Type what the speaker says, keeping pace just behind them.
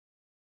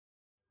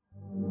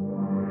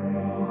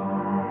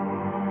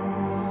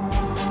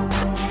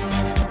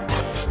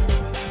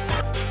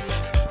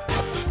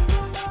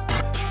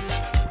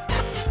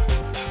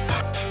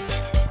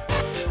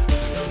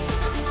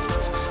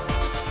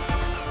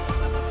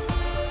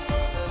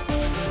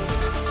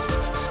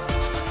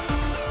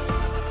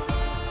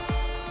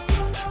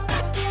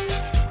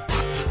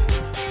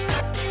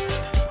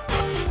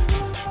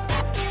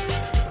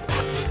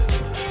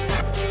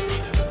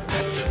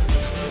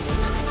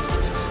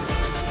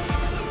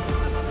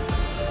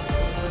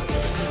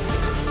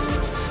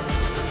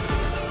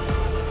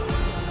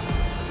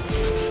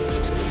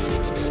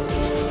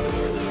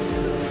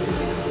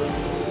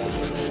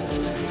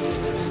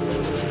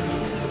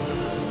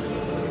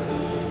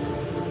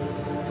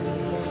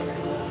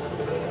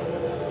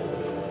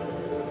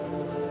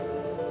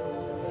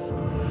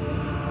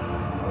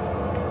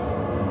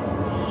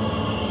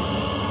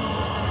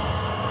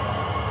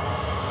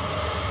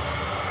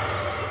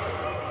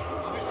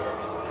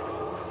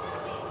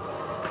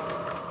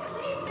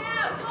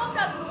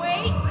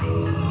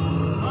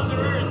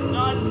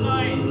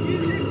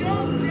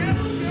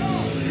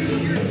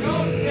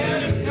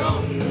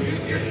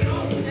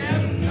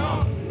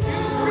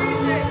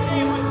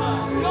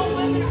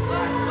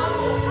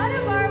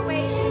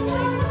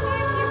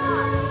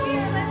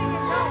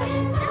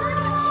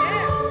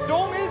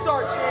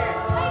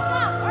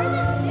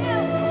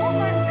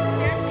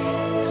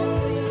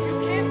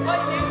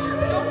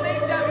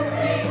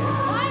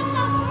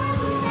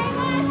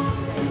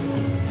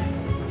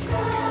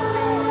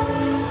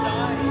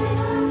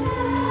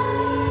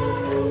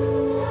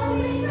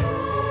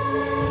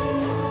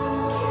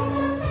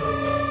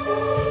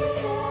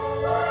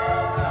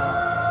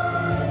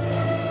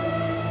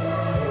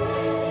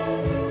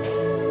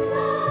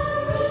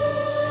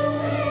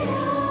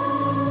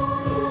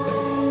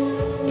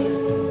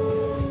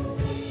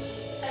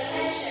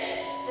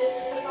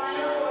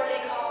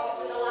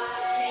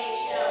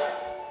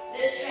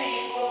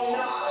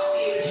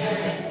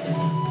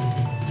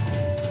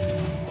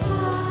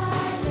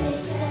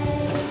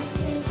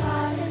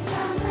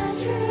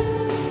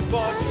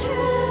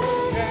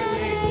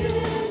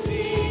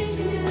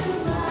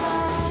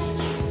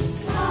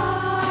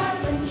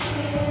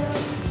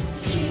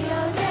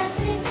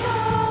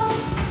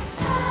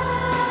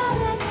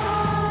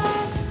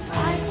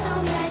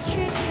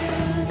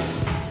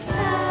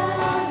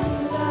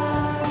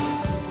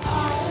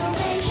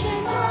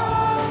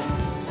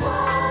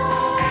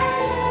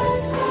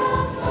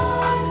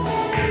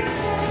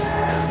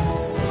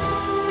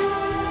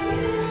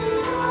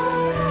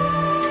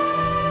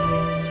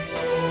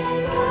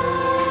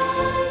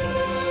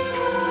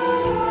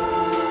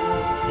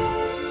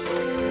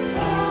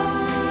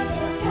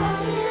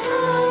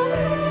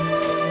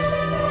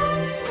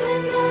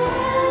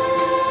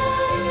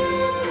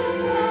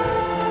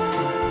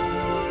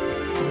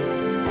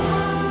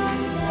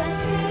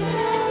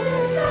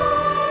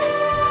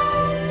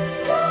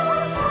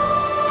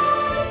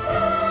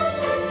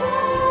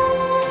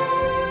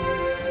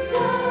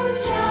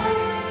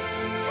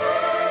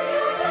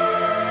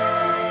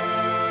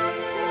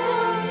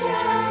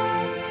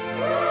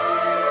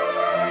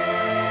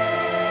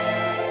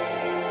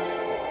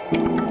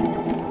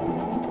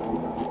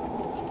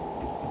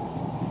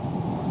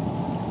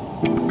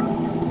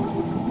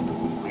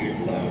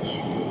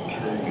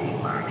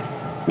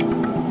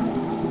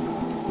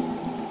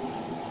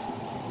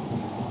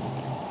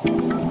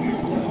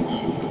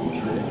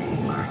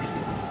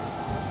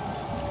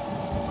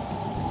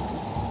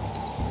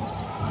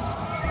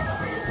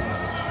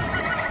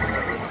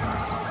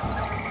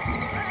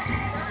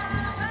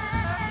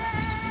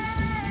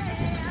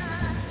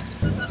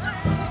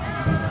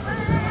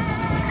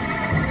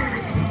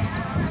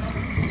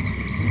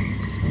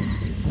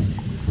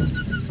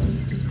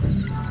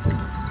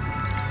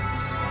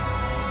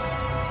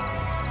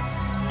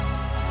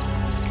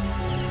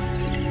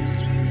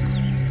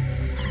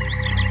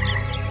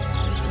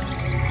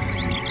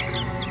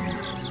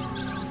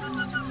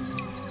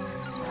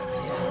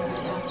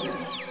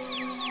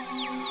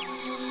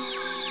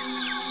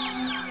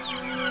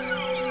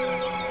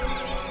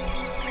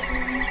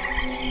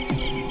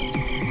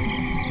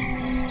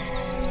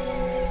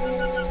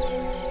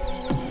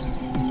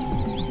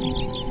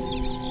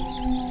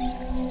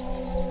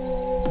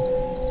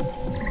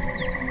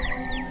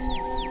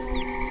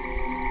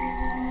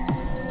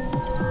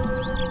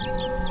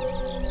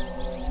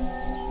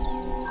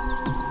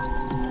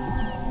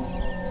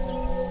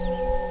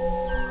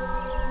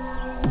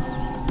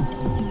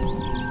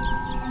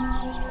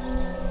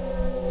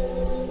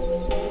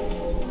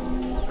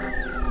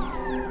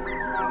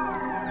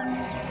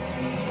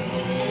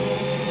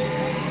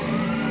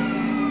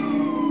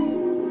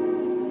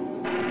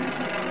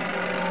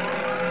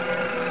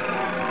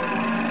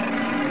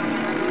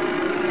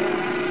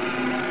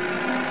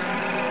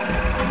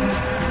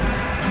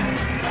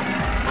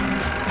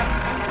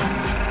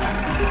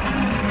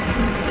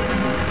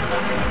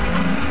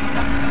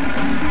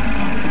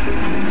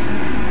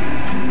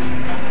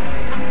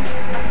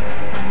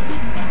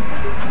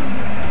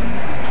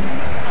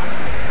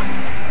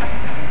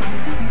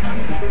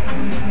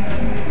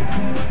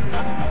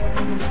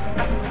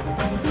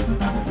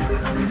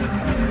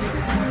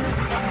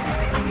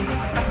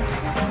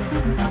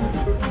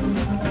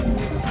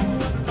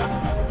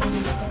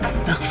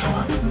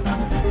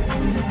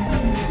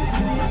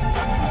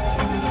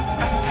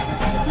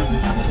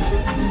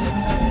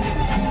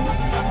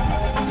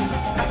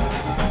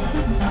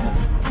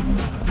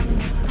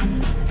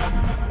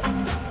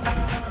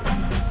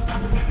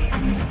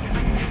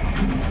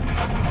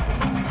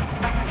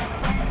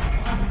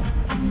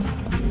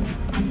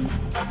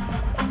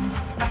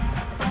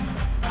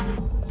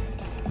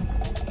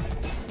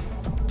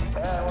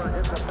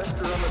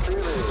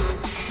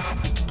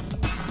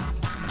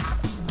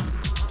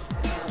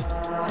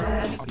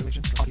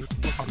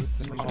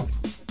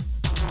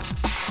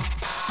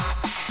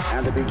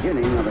and the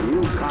beginning of a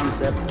new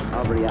concept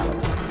of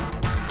reality.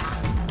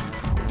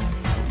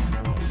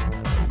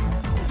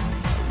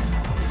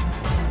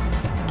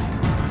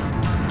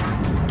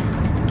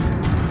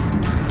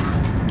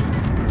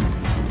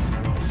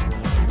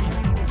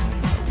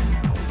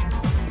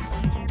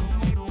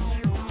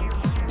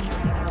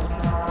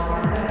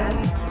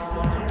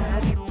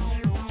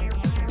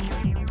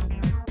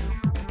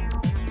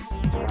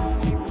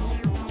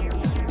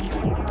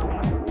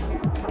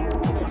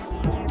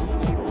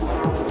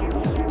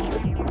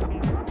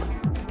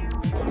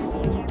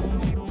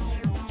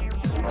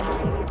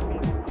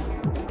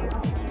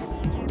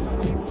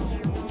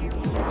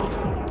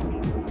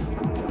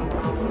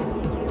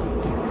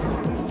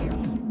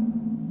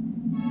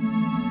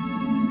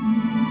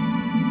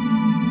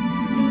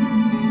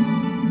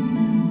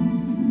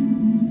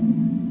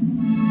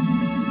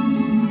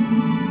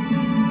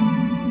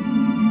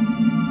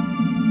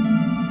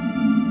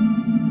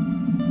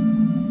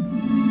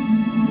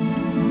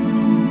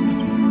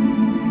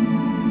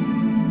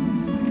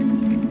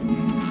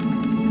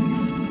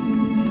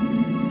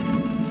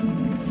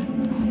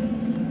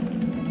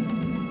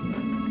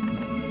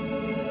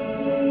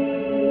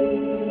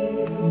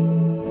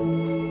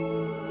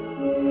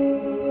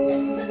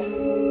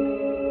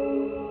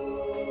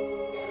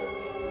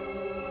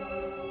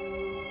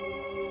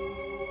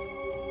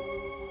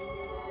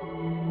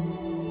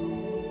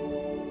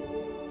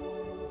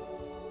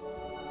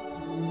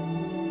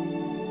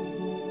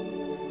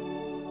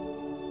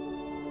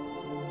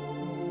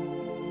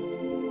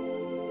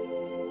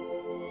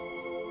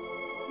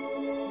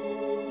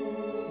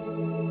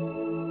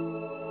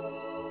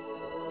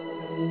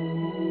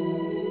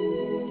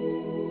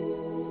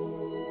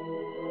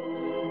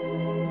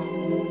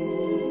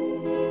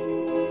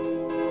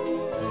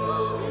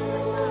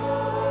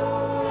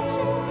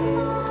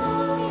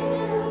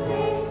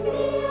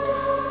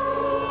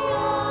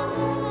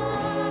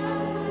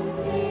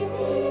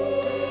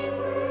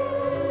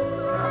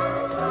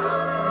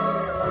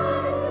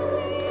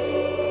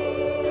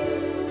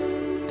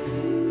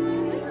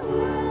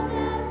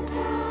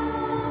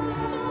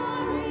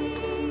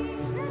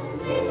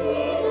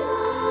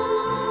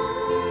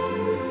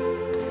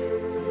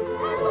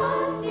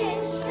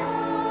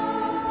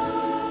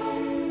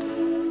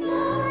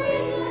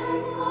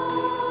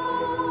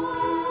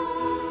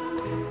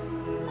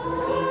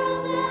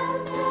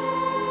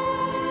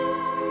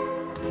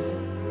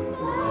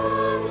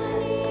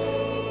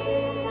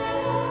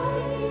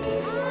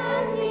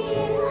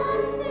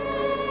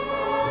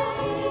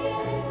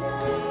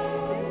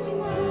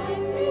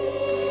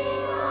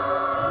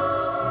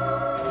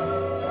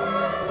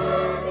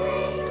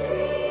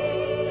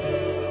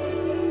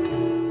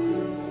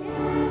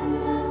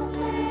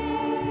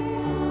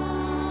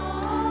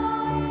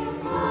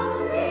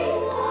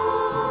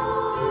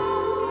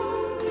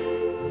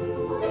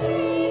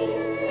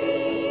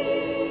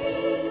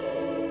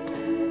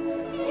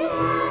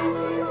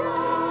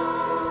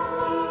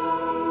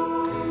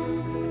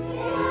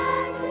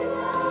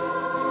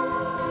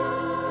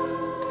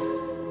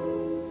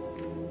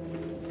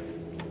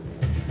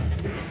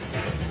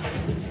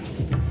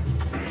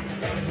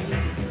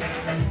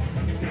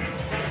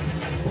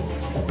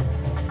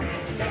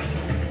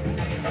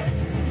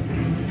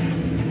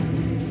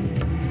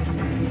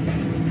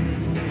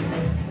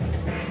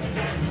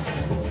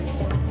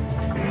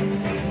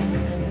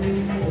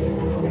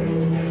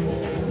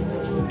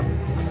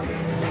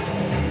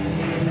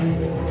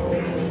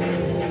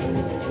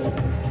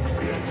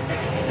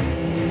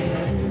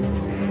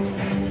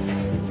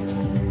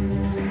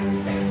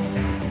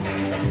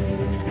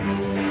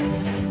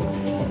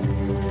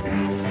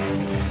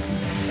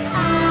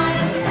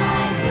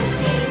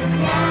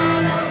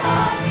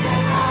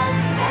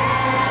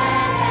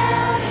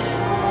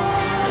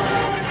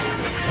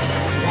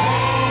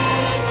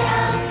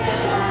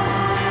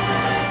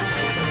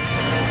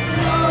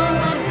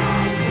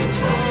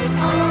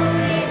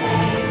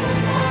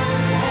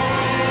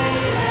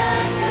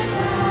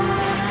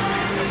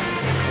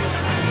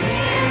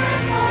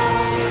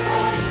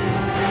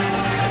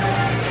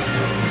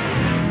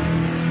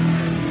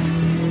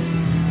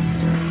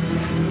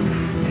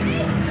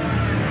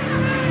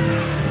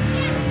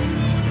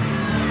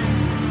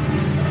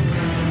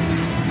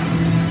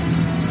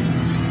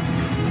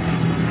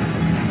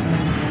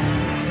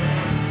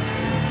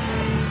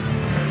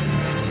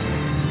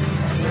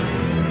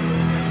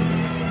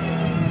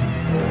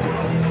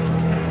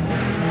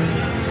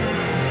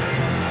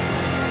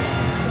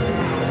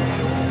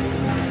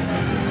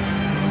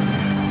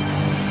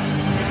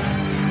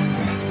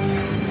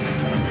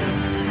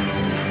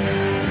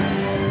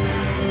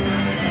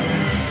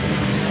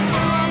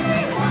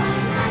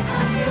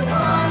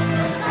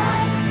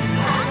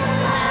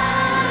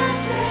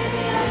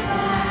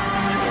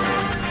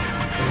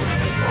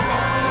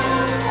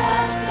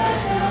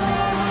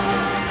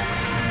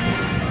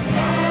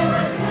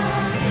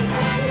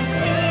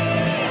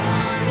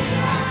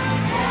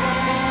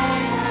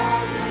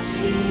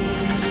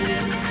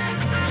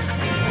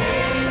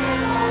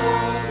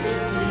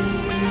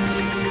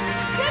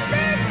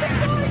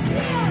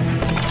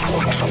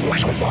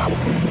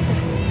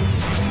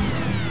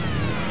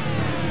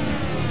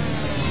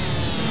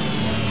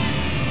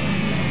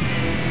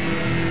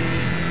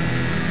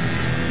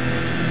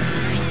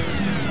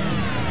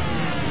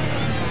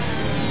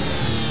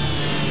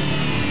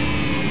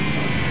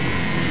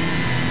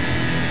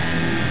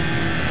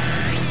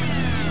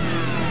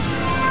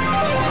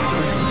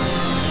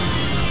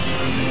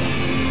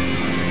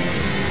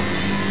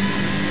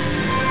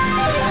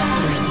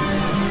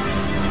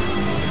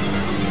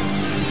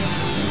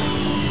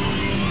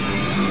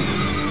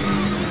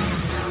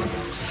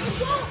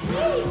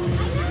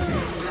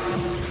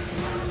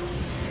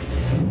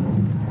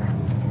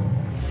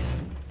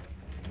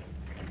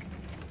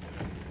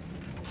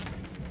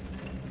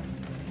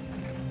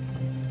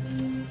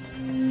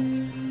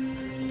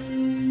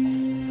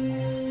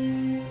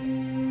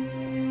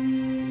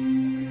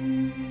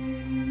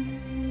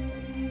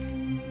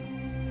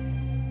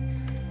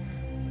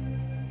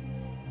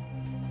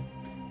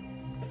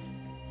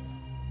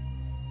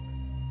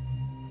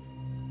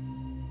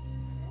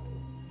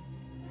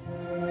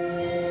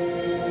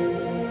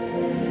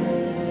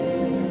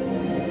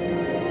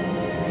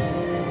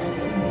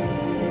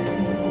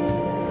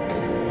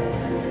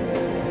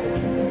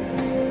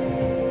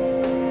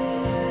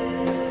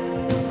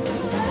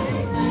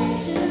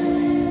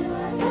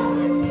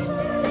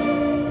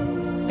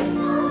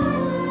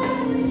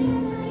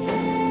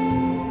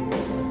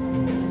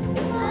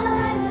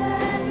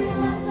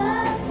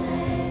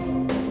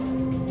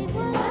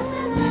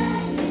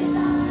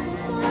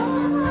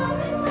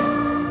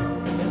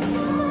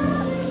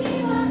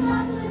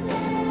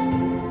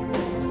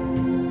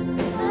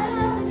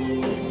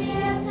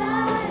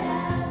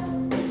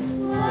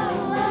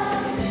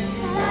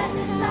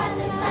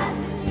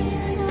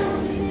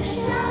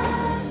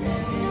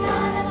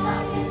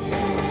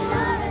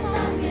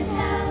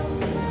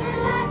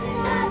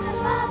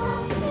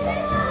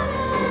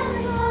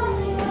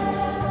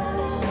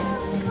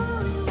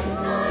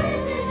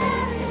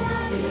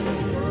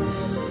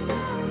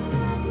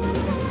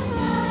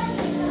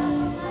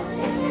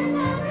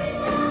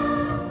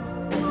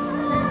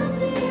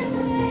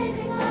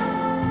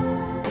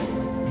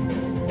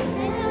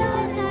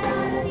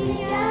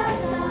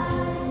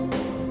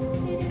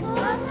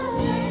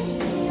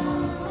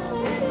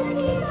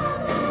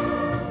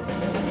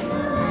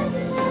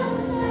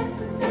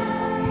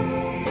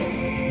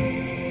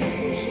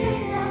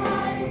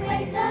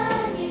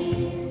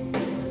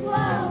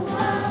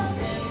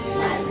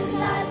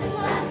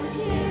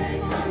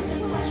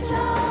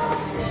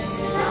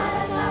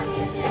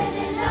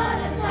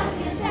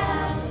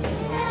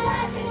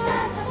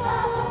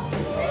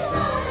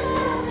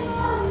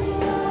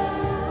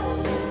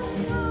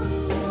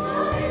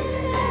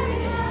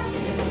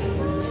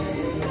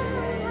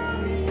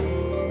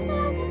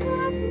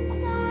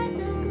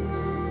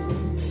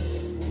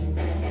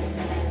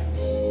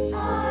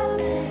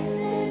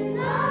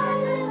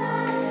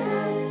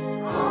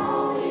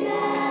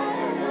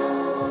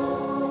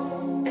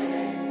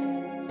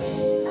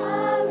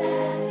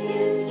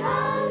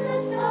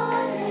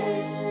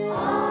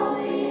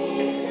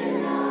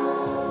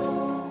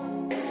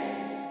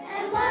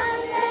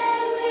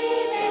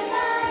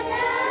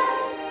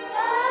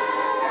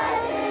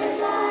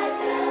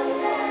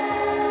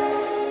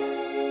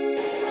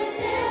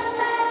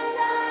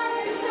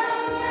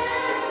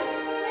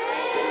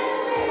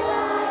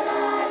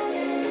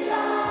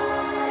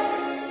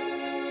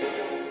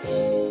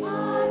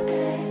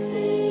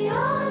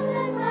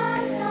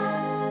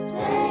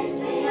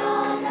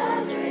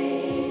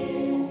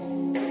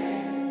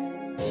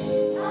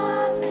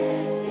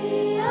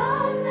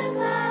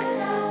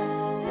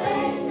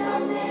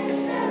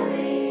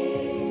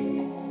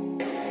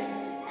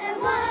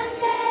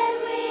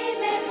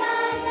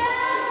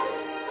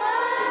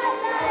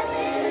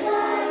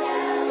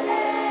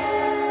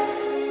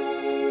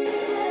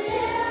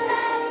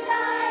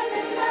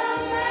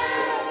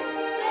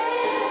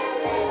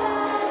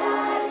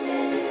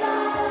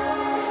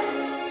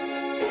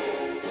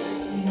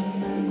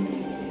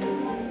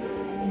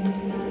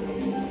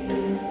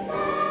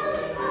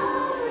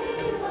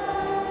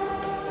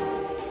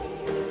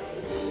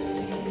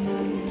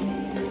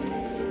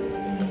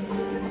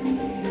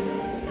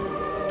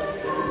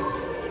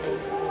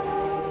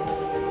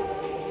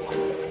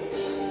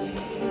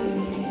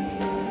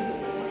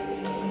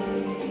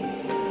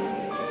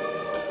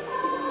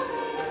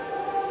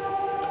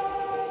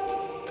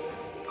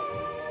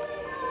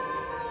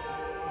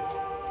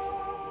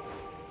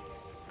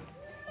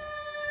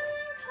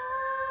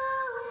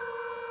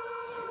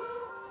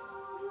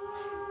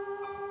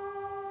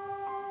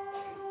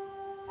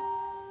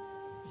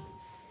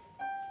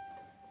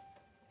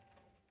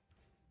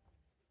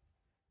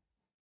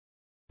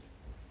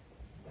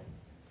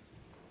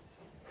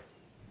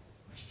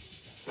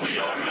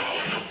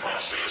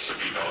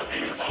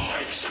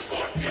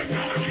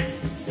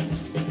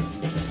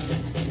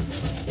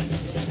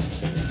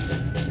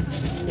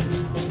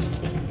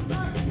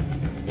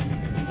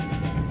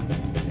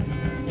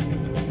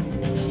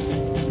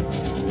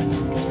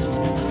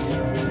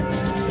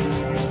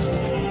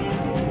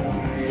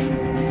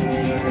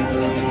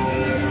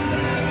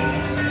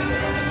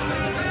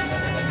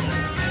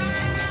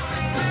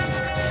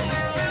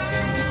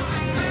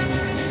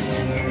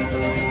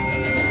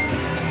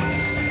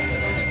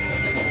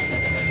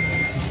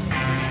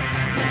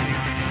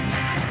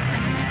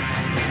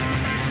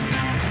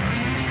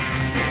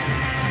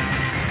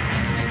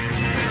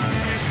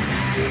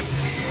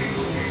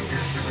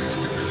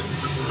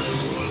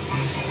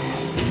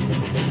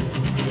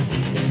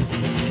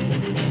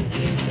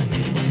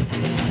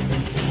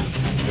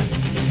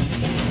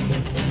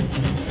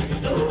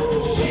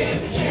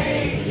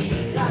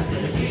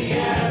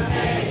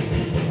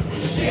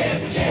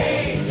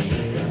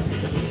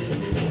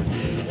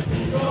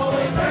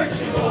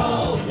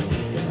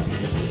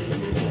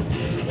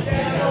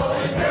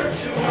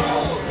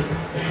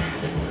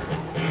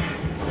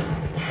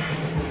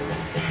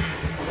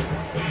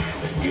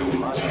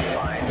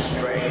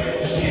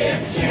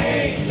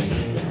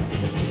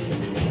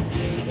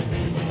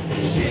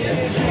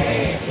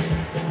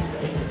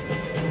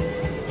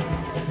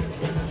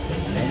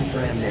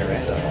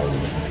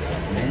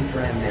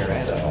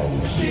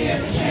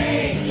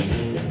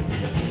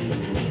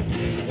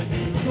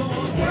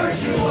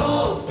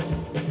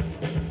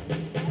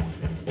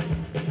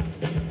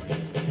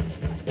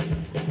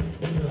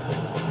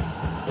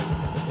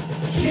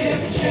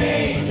 Shift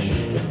change.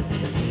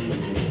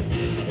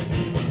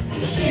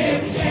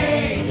 Shift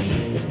change.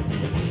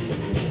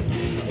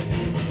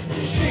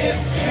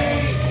 Shift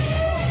change.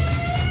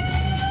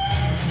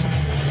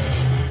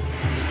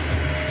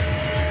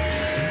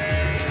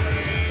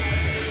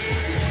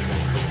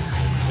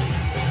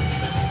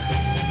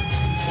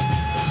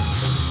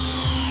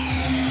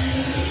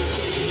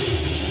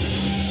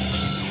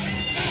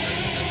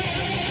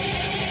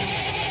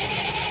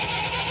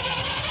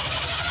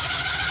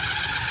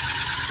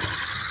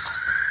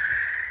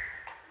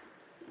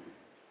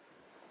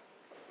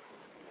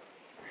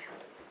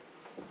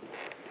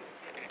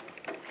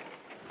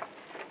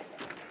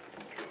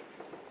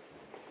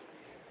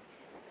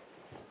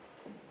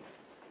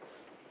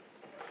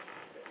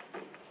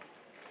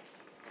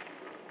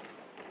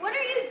 What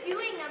are you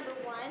doing, number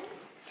one?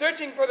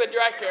 Searching for the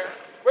director.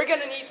 We're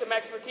gonna need some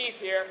expertise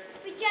here.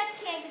 We just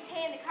can't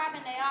contain the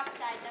carbon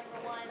dioxide,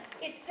 number one.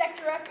 It's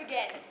Sector F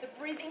again. The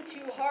breathing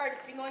too hard.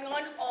 It's been going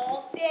on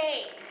all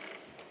day.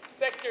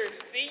 Sector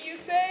C, you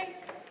say?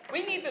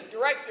 We need the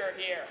director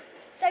here.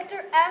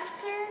 Sector F,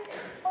 sir?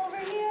 Over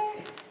here?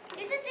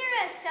 Isn't there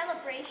a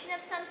celebration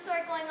of some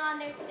sort going on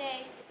there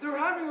today? They're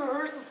having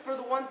rehearsals for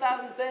the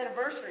 1000th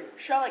anniversary.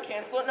 Shall I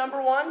cancel it,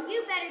 number one?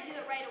 You better do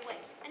it right away.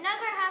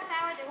 Another half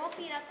hour, there won't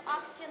be enough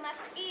oxygen left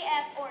for E,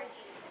 F, or G.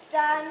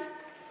 Done.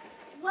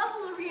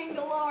 Levels are beginning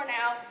to lower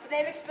now, but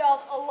they've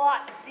expelled a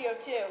lot of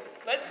CO2.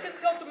 Let's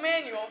consult the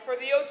manual for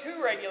the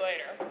O2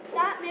 regulator.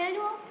 That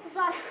manual was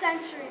lost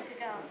centuries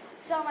ago,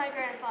 so my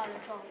grandfather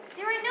told me.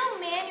 There are no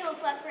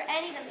manuals left for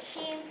any of the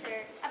machines,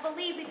 sir. I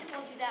believe we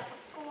told you that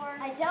before.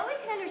 I doubt we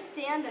can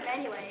understand them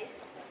anyways.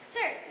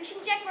 Sir, we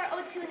should inject more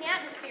O2 in the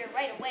atmosphere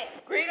right away.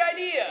 Great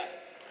idea.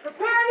 Prepare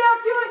the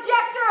O2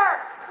 injector!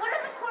 What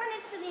are the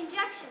coordinates for the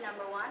injection,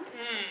 number one?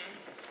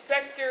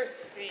 Sector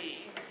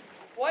C.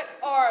 What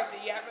are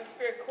the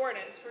atmospheric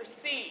coordinates for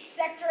C?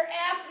 Sector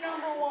F,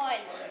 number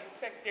one.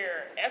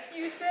 Sector F,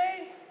 you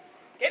say?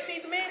 Get me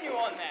the manual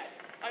on that.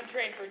 I'm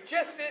trained for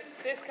just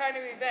this kind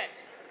of event.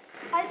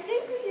 I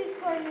think we use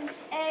coordinates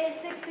A,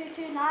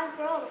 6229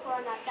 Farrell before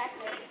in that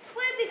sector.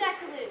 What have we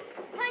got to lose?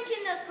 Punch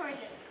in those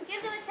coordinates.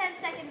 Give them a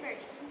 10-second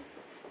burst.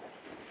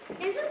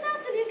 Isn't that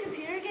the new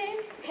computer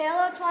game?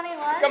 Halo 21?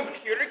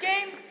 Computer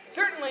game?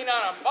 Certainly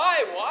not on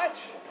my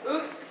watch.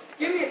 Oops,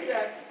 give me a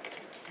sec.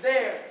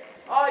 There.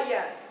 Ah,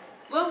 yes.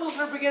 Levels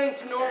are beginning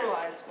to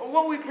normalize, or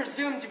what we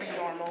presume to be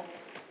normal.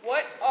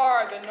 What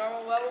are the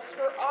normal levels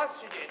for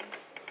oxygen?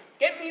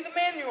 Get me the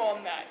manual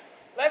on that.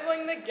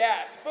 Leveling the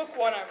gas, book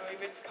 1, I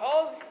believe it's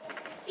called.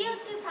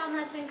 CO2 problem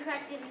has been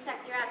corrected in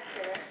Sector F,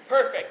 sir.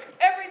 Perfect.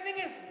 Everything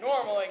is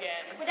normal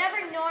again.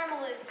 Whatever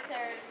normal is,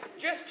 sir.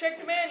 Just check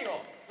the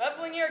manual.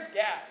 Leveling your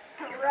gas.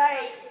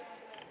 Right.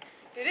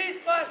 Today's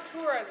class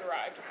tour has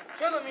arrived.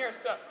 Show them your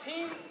stuff,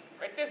 team.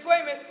 Right this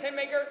way, Miss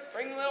Tinmaker.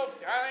 Bring the little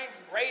darlings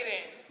right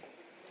in.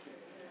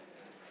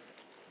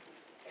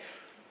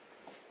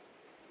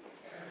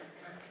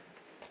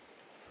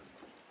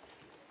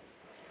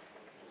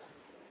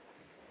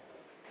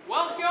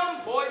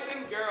 Welcome, boys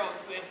and girls,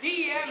 to the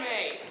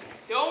DMA,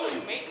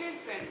 Dome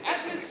Maintenance and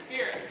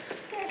Atmospherics.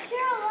 They're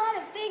sure a lot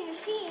of big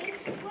machines.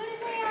 What do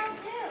they all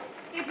do?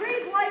 They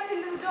breathe life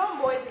into the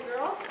dome, boys and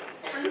girls.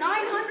 For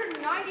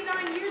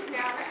 999 years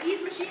now, these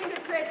machines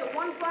have created the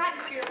wonderful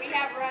atmosphere we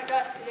have around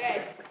us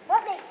today.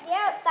 What makes the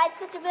outside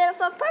such a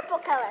beautiful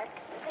purple color?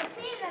 They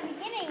say in the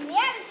beginning the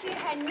atmosphere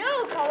had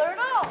no color at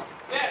all.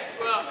 Yes,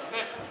 well,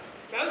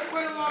 that was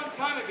quite a long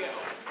time ago.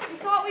 We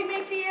thought we'd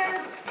make the air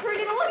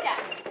pretty to look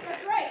at.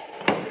 That's right.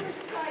 This was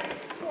decided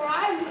before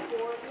I was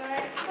born,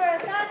 but For our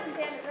 1000th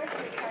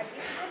anniversary party,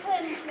 we're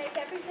planning to make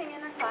everything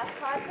in our class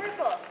car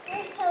purple.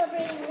 We're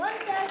celebrating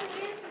 1,000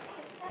 years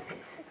of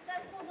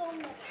successful dome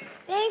living.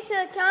 Thanks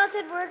to the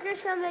talented workers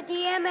from the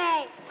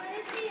DMA. Where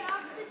does the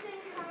oxygen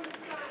come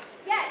from?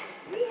 yes,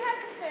 we have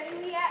been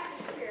studying the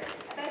atmosphere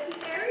about the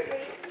air we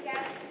breathe and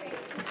gas we breathe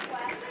since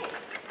last night.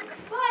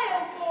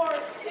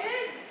 Bioforce,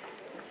 kids!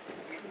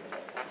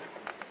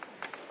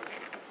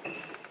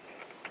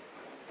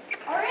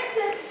 Our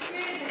ancestors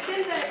created the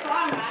synthetic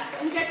biomass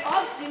and inject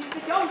oxygen to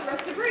the dome for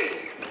us to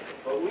breathe.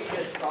 But we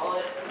just call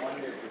it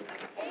Wonder Food.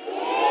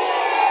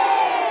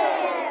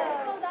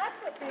 So that's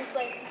what boosts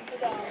life into the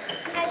dome.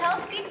 And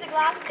helps keep the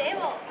glass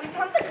stable. We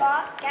pump the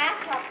gas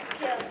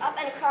droplets up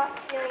and across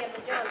the ceiling of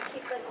the dome to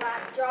keep the glass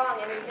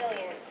strong and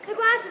resilient. The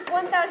glass is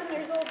 1,000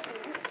 years old,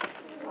 students.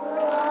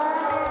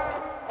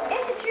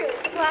 It's the truth.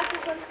 The glass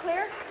was once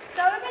clear.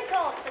 So we've been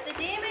told, but the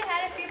DMA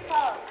had a few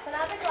problems, so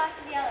now the glass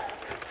is yellow.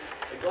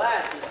 The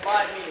glass is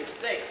 5 meters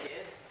thick,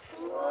 kids.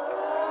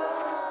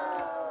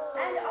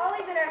 And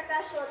always in our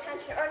special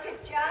attention, or could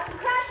just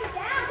crash it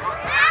down.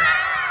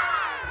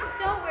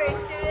 Don't worry,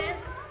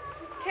 students.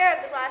 Care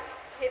of the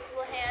glass's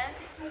capable hands.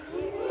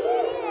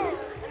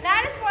 And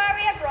that is why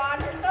we have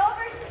brought our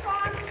celebration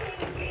song to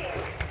sing here.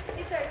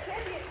 It's our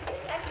tribute to the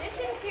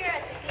technicians here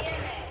at the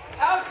DMA.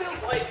 How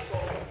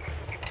delightful.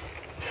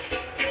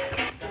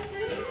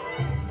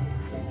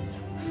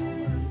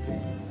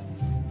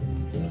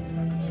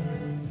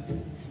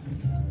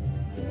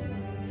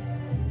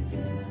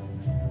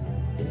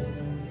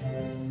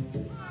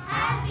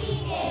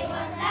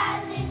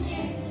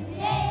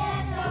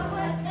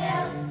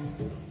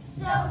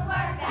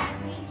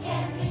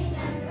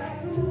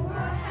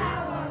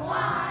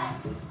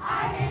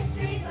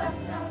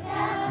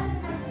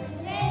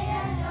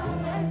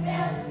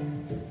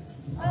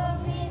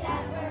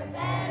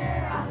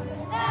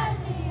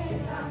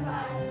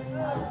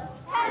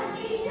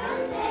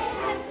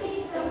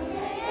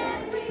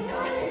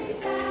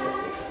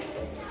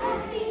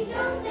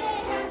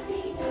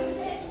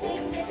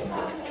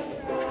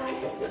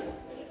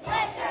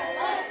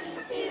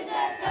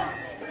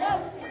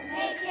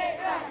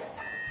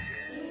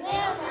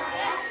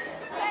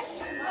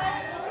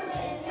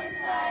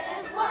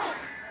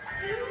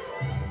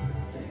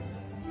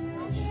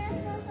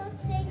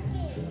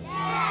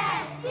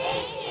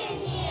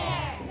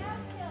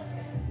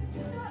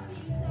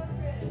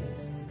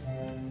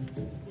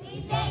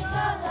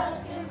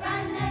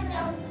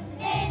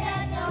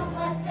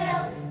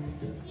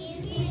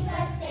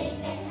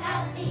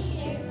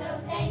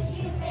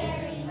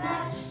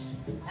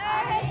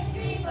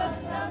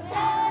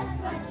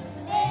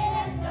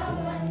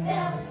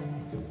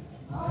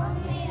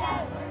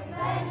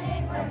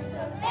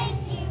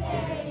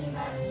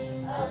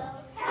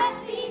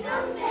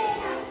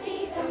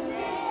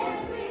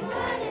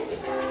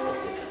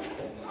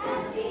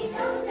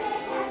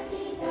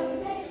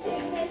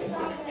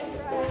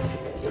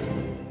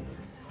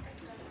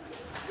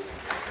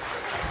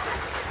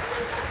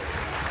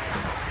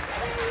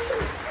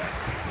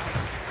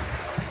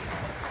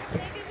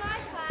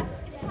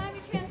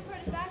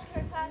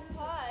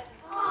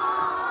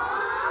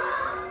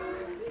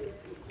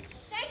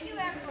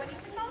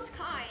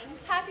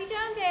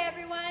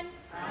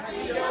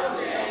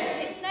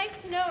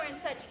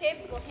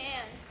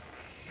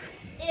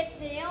 If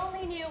they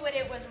only knew what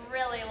it was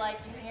really like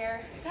in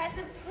here. We've had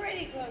some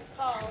pretty close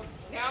calls.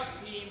 Now,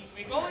 team,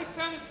 we've always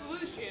found a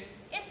solution.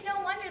 It's no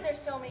wonder there's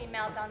so many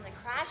meltdowns and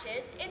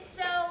crashes. It's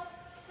so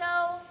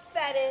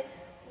Fetid.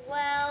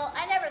 well,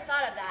 I never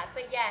thought of that,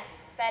 but yes,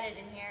 fetid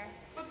in here.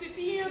 But the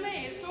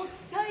DMA is so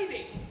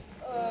exciting.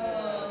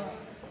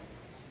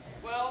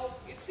 Well,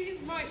 it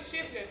seems my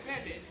shift has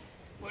ended.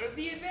 What are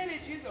the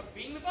advantages of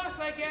being the boss,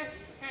 I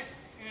guess?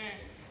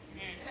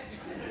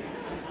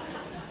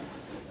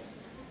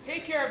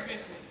 Take care of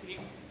business, team.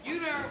 You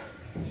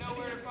know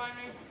where to find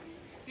me.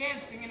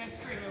 Dancing in a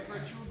string of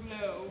virtual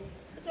glow.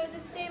 So it's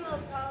the same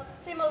old problem,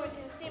 same old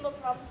routine, same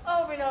old problems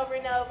over and over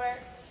and over.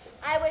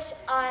 I wish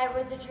I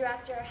were the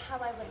director. How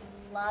I would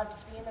love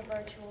to be in the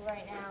virtual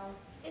right now.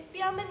 It's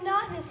beyond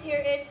monotonous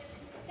here. It's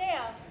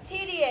stale,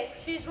 tedious.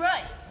 She's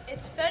right.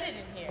 It's fetid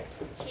in here.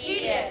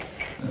 Tedious.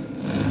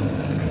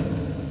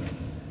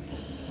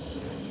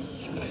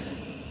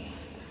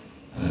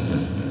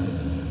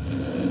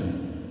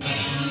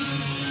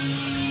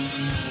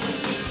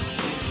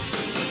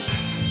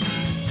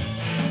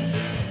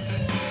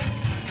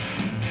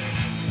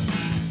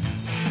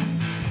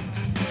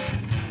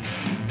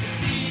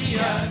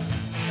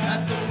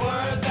 That's a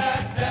word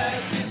that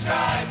best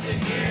describes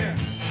it here.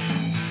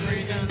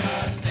 Breathing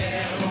the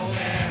stale old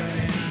air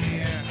in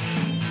here.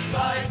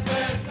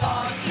 Lifeless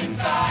thoughts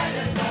inside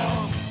a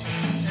dome.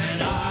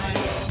 And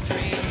idle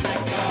dreams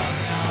that go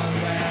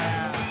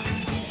nowhere.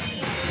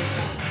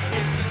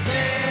 It's the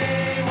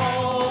same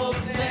old,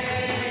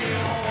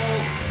 same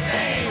old,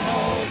 same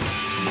old.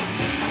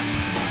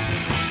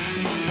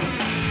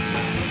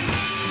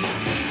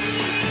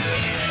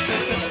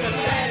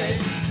 Pathetic.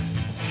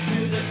 Do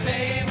the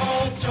same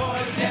old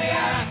chores day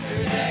after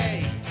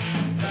day.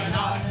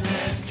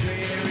 Monotonous,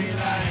 dreary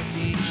life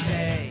each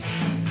day.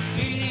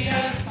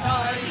 Tedious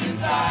times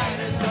inside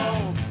a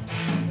dome.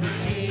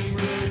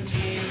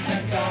 Routines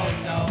that go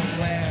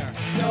nowhere.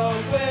 No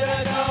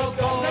glitter, no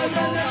gold,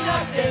 no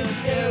nothing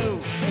new.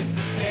 It's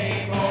the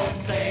same old,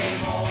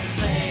 same old,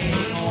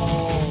 same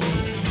old.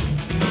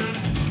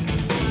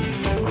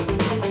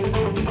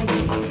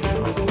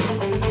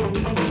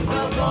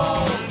 No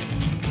gold,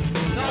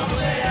 no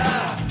glitter.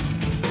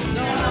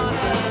 No,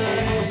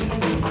 nothing.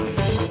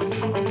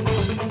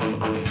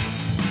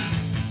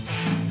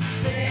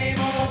 Same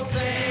old,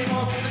 same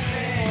old,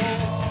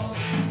 same old.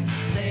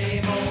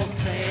 Same old,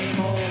 same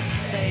old,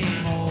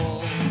 same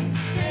old.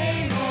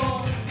 Same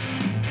old.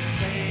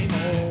 Same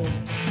old.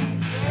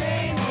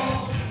 Same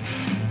old.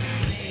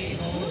 Same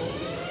old.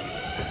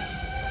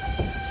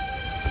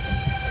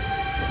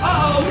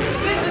 Uh-oh,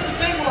 this is a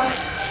big one.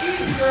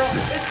 Easy, girl.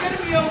 It's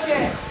gonna be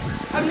okay.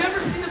 I've never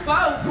seen the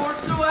Bible before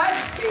so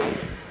agitated.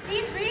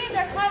 These readings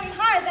are climbing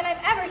harder than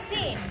I've ever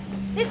seen.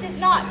 This is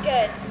not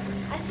good.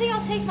 I think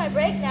I'll take my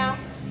break now.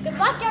 Good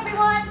luck,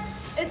 everyone.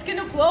 It's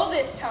gonna blow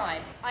this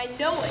time. I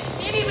know it.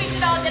 Maybe we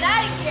should all get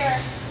out of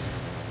here.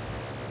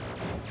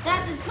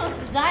 That's as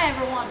close as I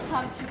ever want to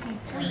come to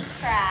complete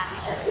crash.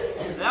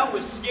 That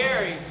was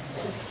scary.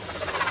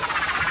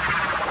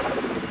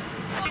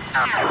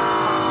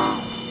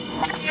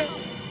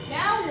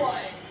 Now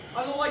what?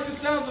 I don't like the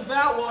sounds of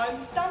that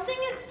one. Something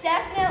is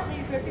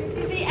definitely ripping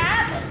through the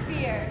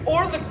atmosphere.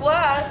 Or the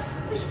glass.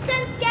 We should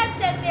send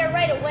scouts out there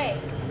right away.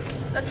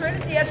 That's right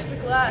at the edge of the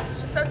glass,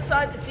 just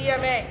outside the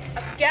DMA,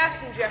 at the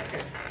gas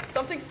injectors.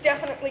 Something's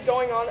definitely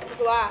going on at the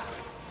glass.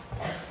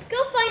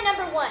 Go find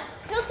number 1.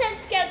 He'll send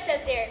scouts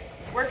out there.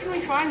 Where can we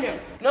find him?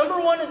 Number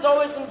 1 is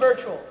always in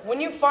virtual. When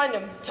you find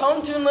him, tell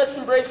him to enlist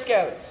in Brave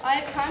Scouts. I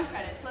have time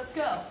credits. Let's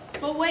go.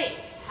 But wait,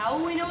 how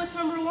will we know it's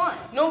number 1?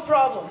 No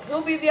problem.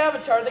 He'll be the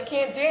avatar that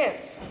can't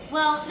dance.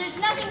 Well, there's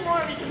nothing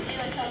more we can do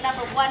until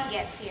number 1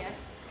 gets here.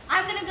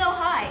 I'm gonna go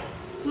hide.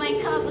 We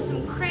might come up with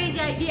some crazy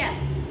idea,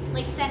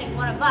 like sending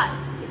one of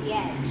us to the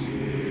edge.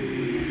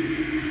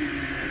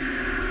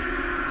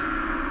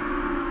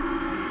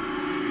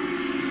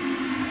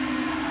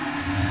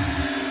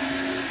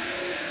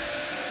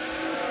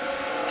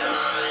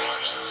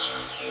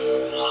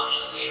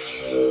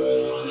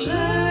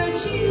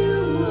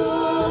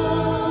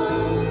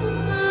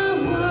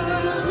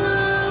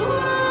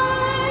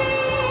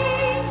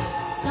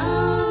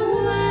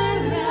 Somewhere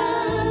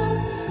else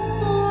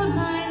for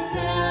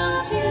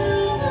myself to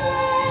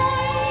blame.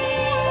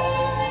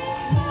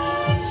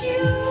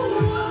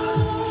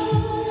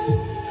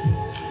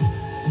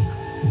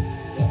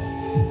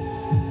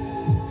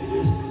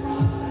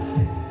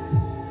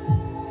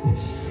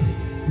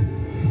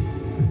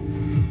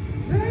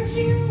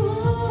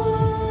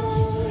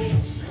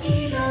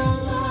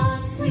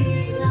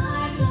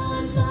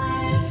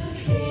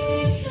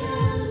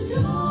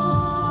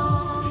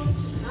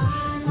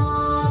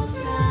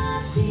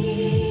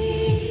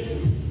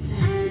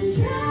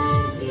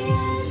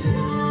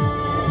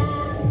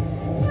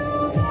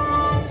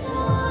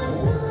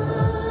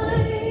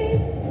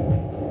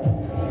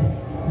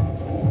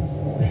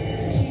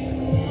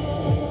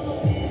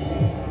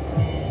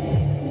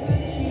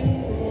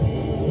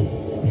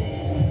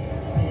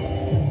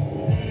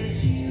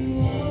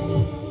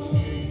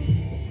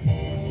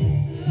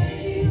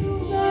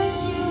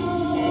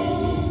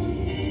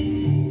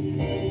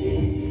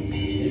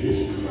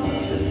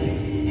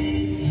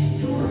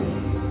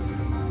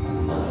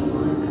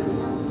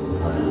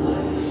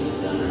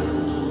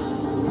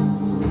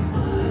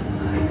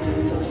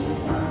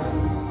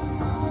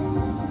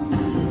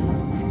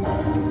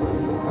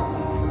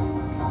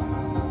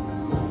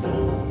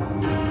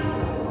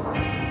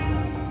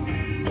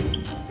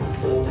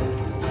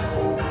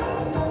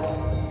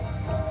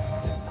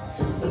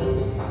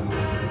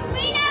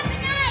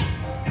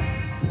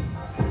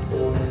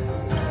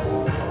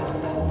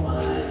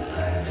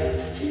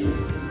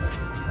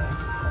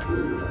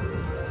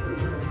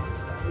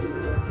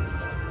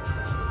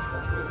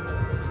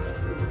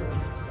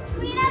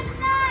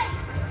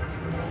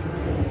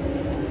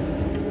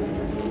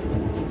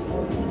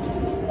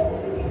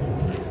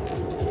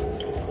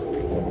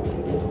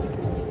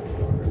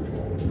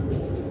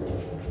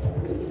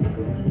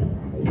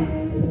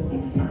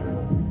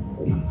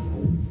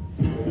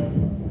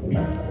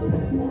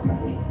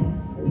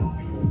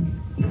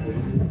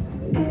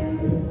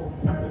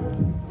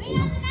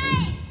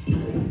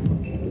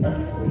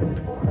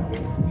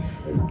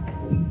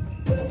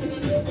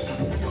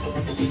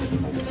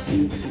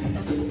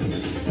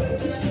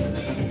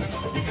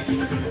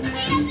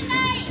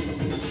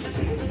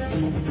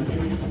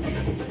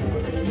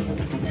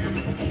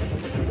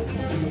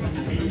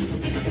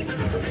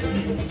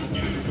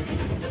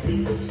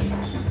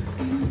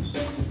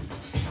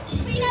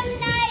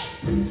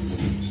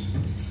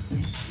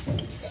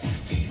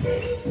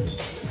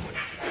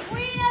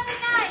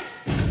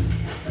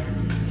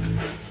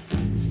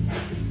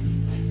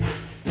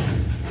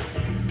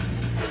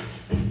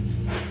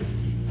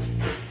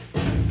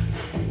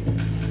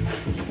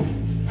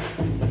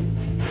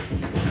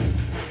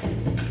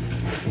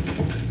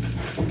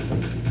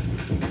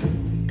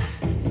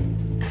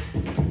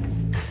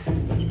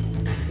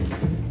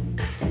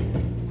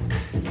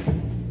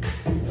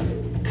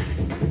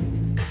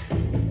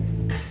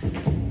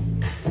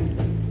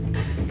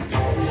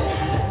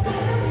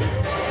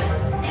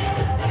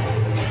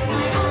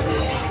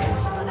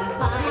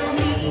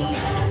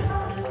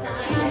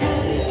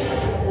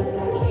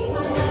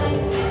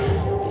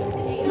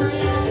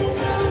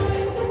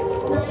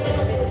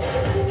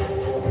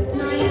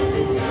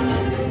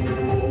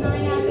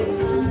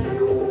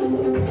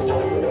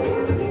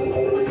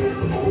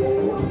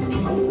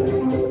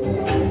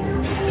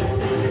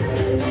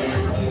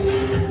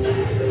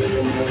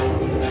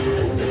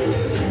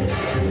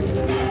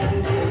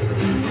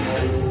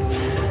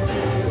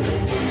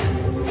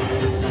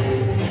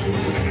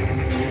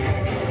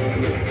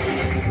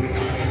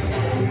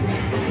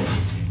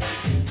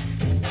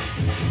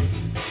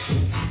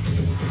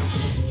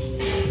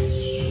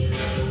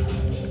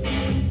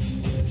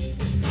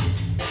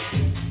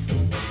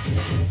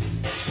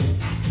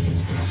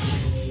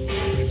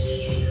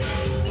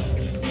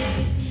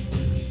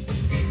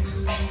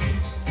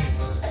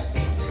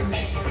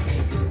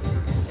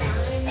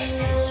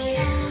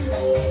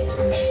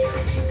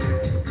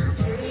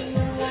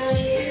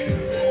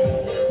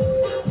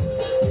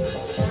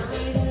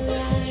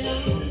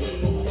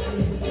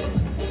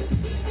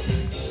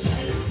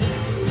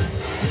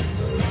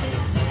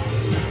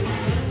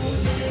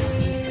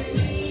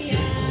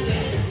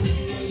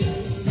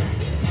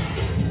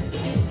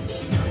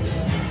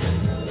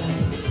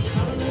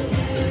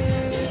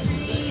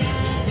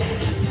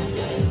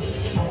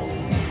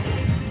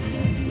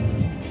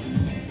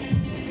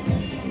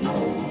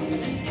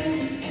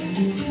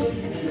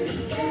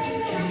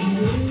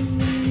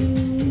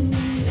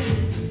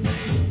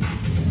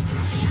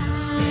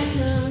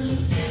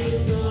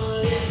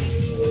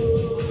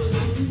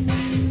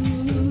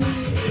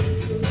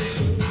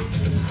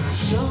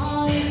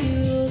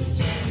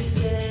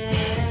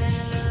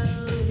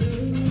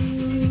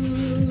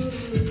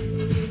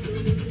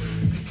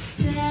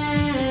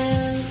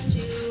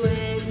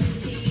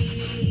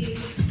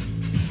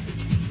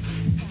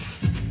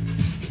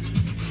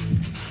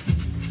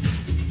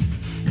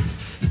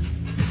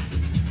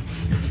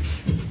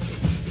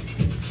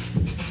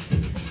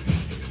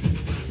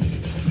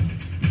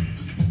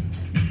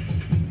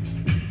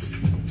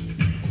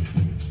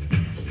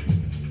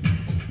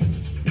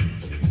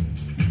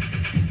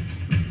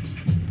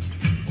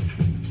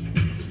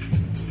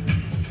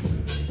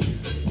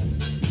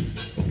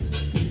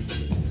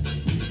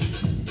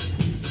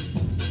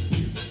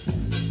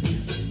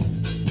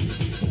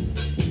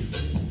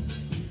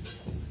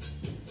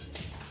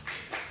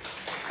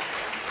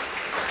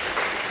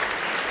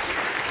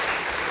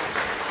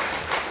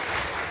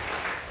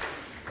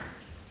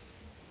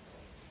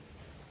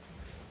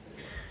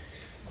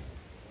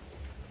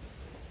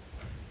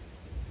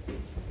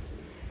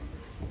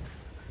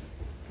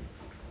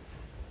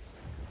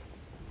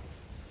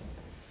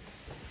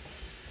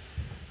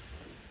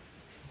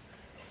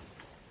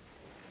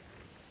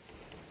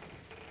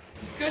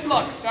 Good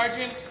luck,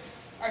 Sergeant.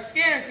 Our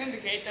scanners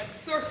indicate that the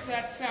source of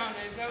that sound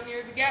is out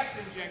near the gas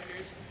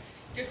injectors,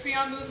 just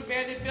beyond those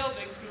abandoned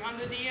buildings behind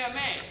the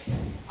DMA.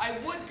 I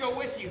would go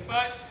with you,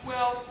 but,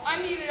 well,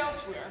 I'm needed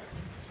elsewhere.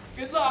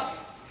 Good luck.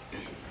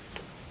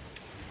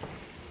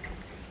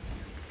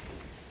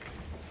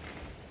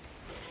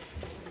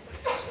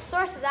 The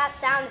source of that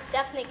sound is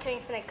definitely coming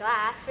from the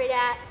glass, right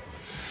at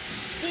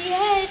the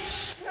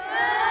edge.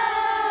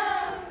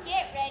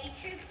 Get ready,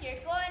 troops, you're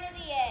going to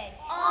the edge.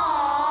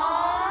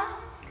 Aww.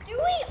 Do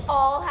we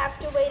all have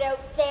to wait out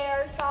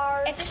there,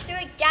 Sarge? It's just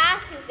the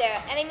gas is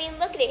there, and I mean,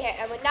 look at it here,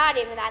 and we're not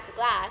even at the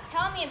glass.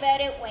 Tell me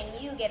about it when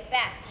you get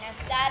back. Now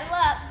saddle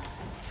up.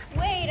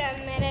 Wait a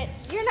minute.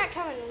 You're not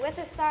coming with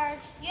us, Sarge.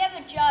 You have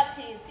a job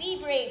to do.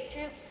 Be brave,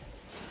 troops.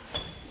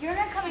 You're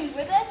not coming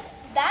with us?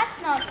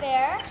 That's not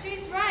fair.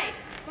 She's right.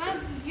 Well,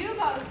 you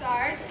go,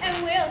 Sarge,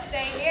 and we'll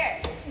stay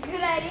here.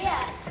 Good idea.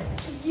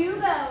 You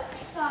go,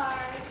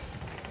 Sarge.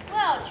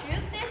 Well,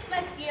 troop, this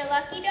must be your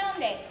lucky dome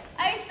day.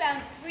 I just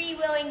found 3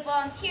 willing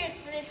volunteers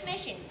for this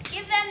mission.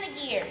 Give them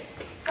the gear.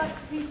 But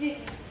we did.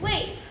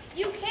 Wait,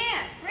 you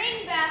can't.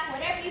 Bring back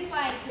whatever you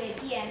find to the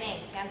DMA.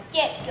 Now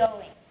get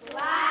going.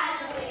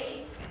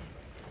 Gladly.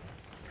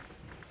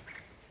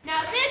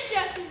 Now this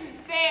just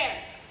isn't fair.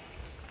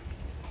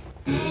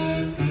 Don't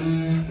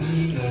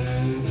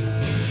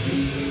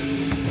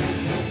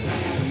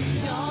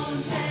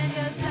send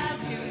us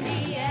out to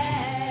the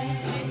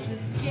edge. It's a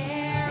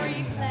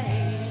scary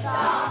place.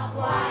 Stop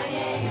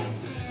whining.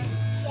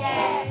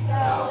 Get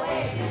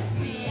going.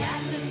 The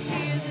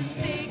atmosphere's as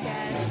thick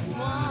as a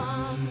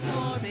swamp,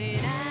 storming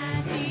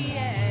at the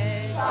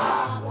edge.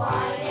 Stop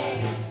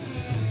whining.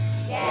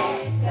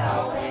 Get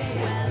going.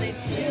 Well,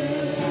 it's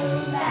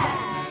too bad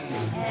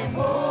and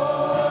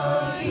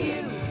for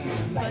you,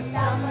 but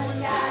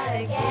someone's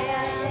gotta get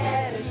out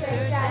there to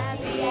search at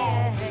the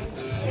edge.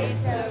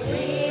 It's a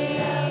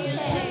real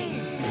shame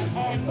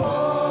and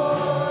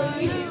for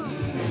you,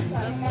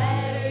 but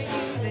better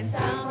you than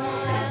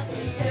someone else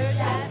to search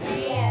at the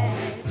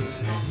edge.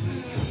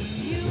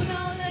 You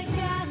know the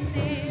gas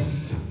is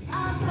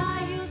up by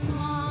your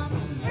swamp.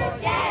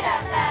 Forget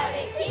about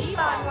it. Keep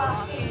on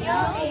walking.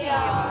 You'll be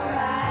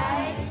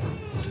alright.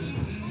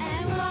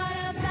 And what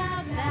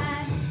about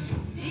that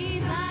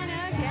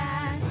designer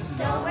gas?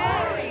 Don't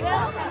worry,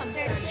 we'll come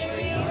search for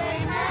you in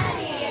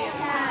plenty of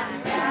time,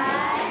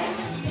 right?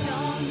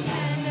 Don't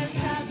send us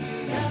out to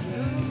the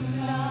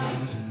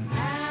boondocks.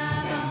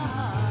 Have a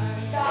heart.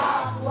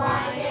 Stop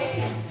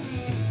whining.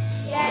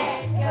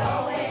 Get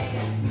going.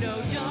 No,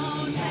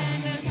 don't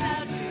send us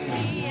out to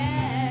the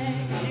edge.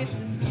 It's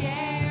a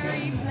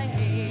scary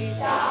place.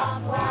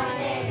 Stop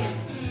whining.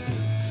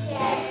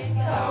 Get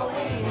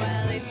going.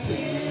 Well, it's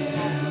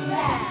too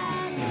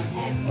bad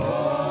and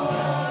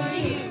for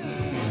you.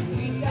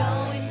 We go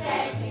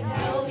instead, you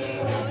know we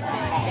won't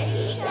take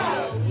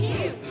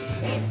you.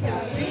 It's a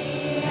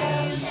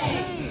real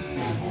shame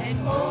and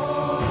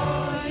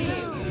for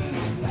you.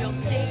 Don't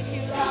stay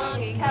too long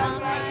and come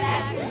right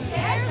back. Who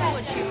cares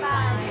what you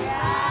find,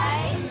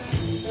 right?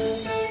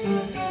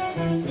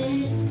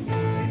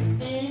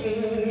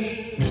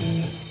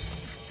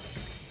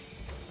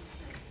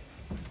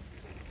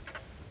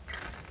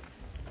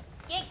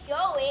 Get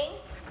going.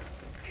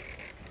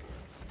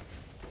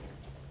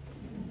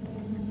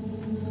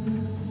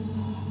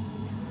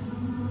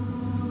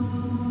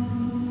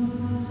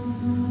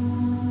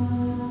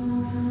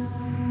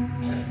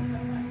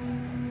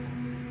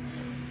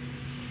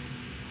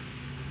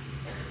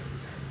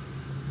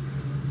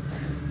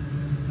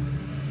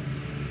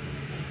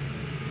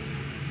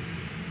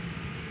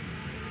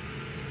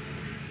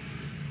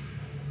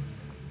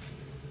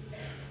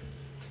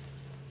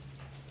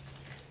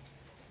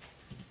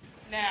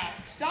 Now,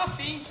 stop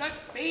being such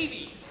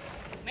babies.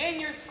 Man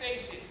your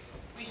stations.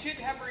 We should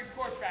have a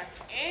report back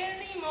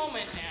any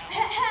moment now.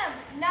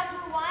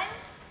 Number one,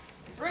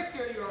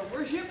 Richter, your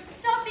worship.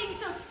 stop being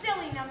so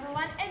silly, number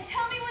one, and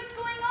tell me what's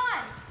going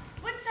on.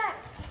 What's that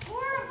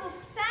horrible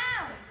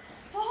sound?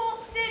 The whole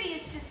city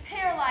is just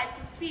paralyzed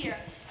with fear.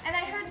 And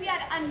I heard we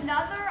had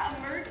another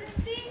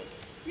emergency.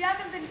 We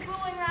haven't been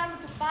fooling around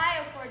with the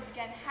bioforge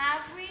again,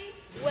 have we?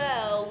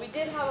 Well, we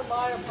did have a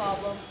minor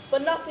problem,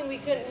 but nothing we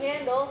couldn't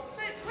handle.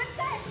 But what's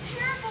that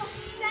terrible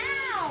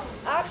sound?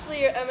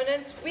 Actually, Your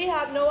Eminence, we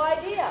have no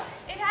idea.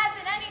 It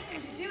hasn't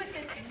anything to do with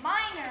this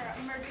minor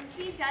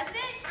emergency, does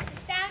it?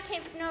 The sound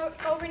came from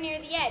over near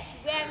the edge.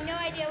 We have no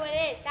idea what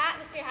it is. The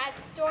atmosphere has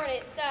distorted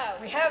it, so.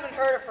 We haven't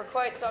heard it for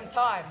quite some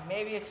time.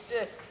 Maybe it's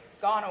just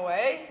gone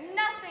away.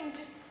 Nothing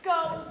just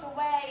goes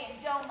away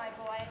in Dome, my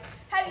boy.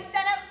 Have you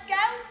sent out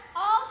scouts?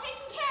 All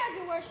taken care of,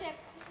 your worship.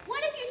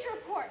 What have you to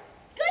report?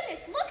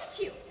 Goodness, look at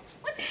you.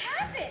 What's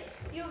happened?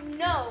 You have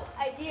no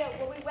idea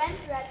what we went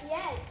through at the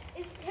edge.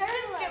 It's terrible.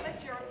 Just give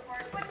us your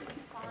report. What did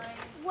you find?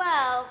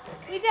 Well,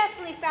 we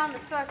definitely found the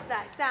source of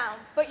that sound,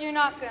 but you're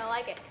not going to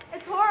like it.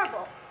 It's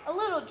horrible. A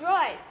little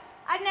droid.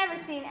 I've never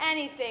seen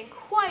anything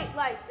quite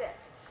like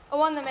this. A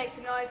one that makes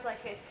a noise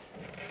like it's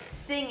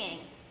singing.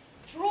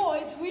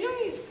 Droids? We don't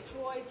use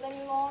droids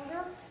any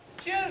longer.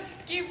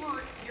 Just give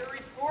her your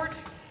report.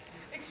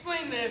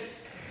 Explain this,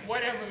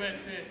 whatever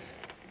this is.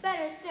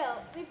 Better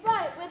still, we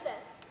brought it with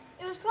us.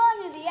 It was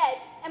crawling near the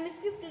edge, and we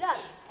scooped it up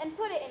and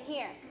put it in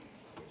here.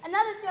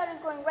 Another scout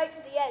is going right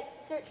to the edge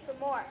to search for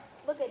more.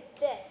 Look at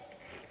this.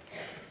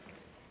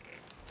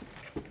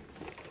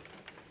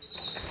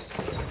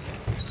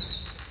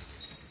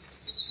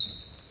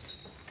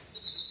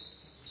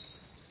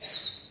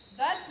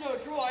 That's no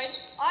droid.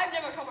 I've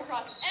never come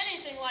across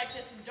anything like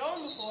this in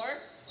Dome before.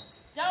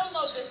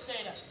 Download this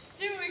data.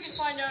 See what we can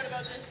find out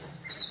about this,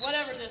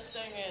 whatever this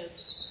thing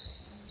is.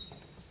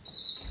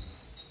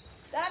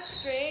 That's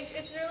strange.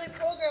 It's an early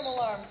program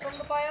alarm from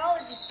the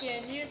biology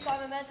scan used by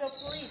Memento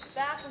Police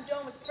back when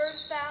Dome was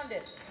first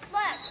founded.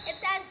 Look, it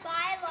says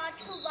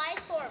biological life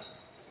form.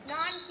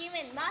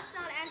 Non-human must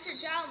not enter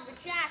Dome.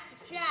 Reject.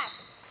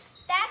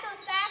 That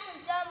goes back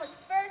when Dome was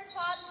first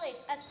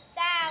populated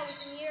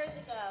 1,000 years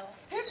ago.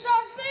 It's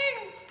that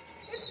thing!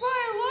 It's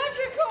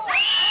biological!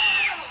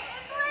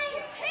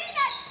 Contain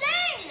that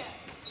thing!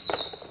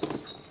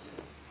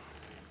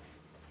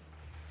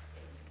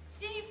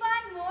 Did you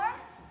find more?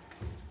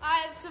 I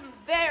have some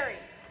very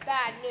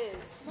bad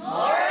news.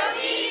 More of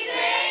these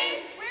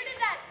things? Where did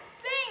that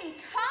thing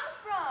come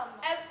from?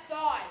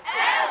 Outside.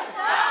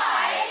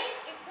 Outside?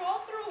 It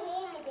crawled through a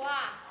hole in the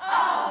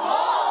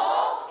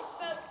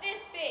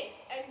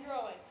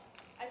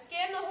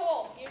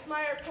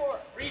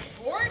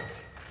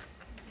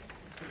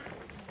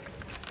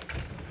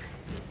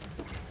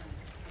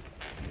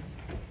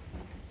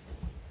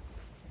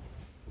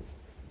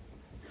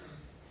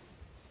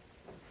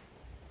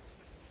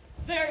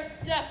There's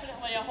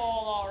definitely a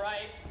hole, all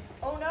right.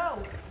 Oh no.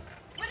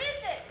 What is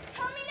it?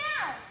 Tell me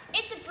now.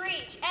 It's a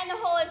breach, and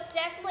the hole is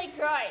definitely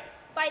growing.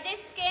 By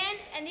this scan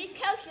and these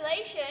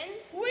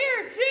calculations,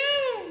 we're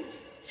doomed.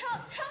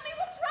 Tell me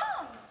what's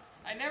wrong.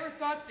 I never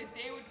thought the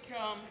day would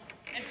come,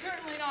 and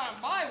certainly not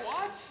on my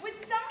watch. Would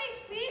somebody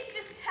please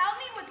just tell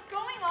me what's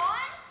going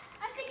on?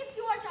 I think it's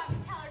your job to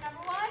tell her,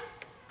 number one.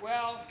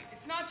 Well,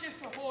 it's not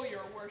just the hole,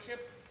 your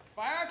worship.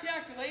 By our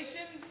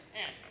calculations,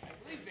 and I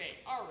believe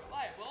they are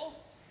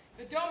reliable,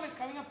 the dome is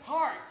coming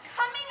apart.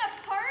 Coming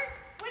apart?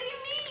 What do you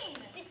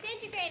mean?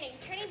 disintegrating,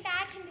 turning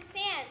back into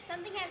sand.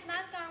 Something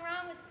must gone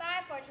wrong with the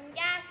bioforge and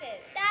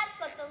gases. That's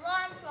what the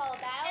alarms were all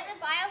about. And the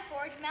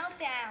bioforge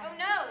meltdown. Oh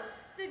no,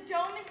 the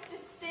dome is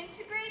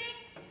disintegrating?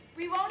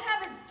 We won't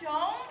have a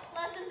dome?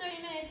 Less than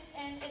 30 minutes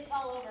and it's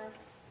all over.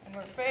 And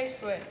we're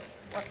faced with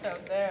what's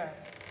out there.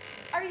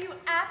 Are you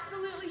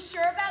absolutely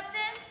sure about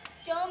this?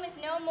 Dome is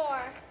no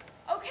more.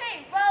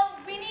 Okay, well,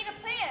 we need a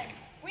plan.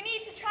 We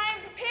need to try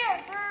and prepare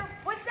for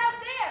what's out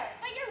there.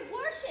 But your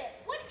worship,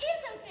 what is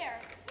out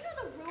there? You know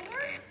the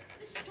rumors,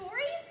 the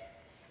stories?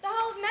 The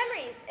Hall of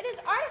Memories. It is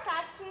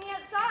artifacts from the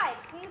outside,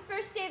 from the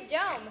first day of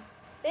Dome.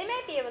 They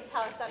might be able to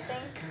tell us something.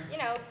 You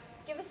know,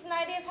 give us an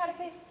idea of how to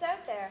face us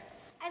out there.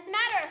 As a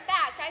matter of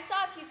fact, I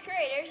saw a few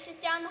curators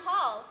just down the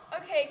hall.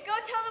 Okay, go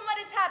tell them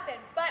what has happened,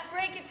 but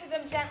break it to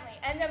them gently,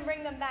 and then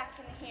bring them back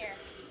in here.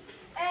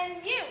 And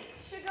you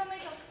should go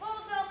make a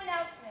full dome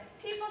announcement.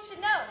 People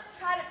should know.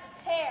 Try to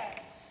prepare.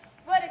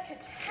 What a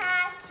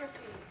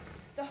catastrophe.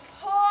 The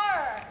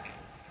horror.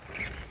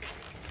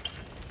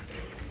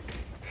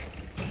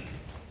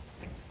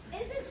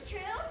 Is this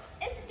true?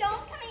 Is the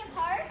dome coming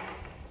apart?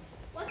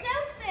 What's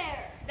out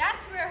there? That's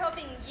what we're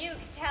hoping you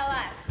could tell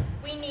us.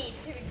 We need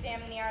to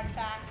examine the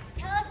artifacts.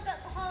 Tell us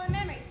about the Hall of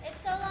Memories.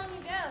 It's so long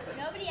ago.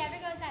 Nobody ever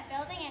goes in that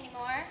building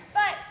anymore.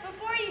 But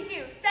before you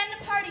do, send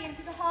a party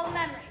into the Hall of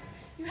Memories.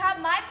 You have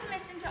my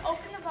permission to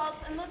open the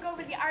vaults and look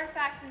over the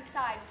artifacts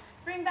inside.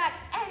 Bring back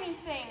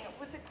anything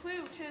with a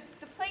clue to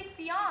the place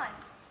beyond.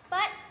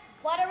 But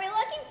what are we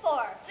looking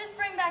for? Just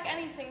bring back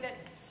anything that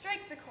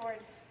strikes the chord.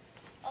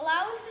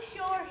 Allow us to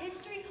show our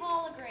history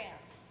hologram,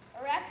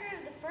 a record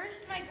of the first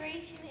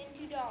migration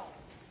into Dome.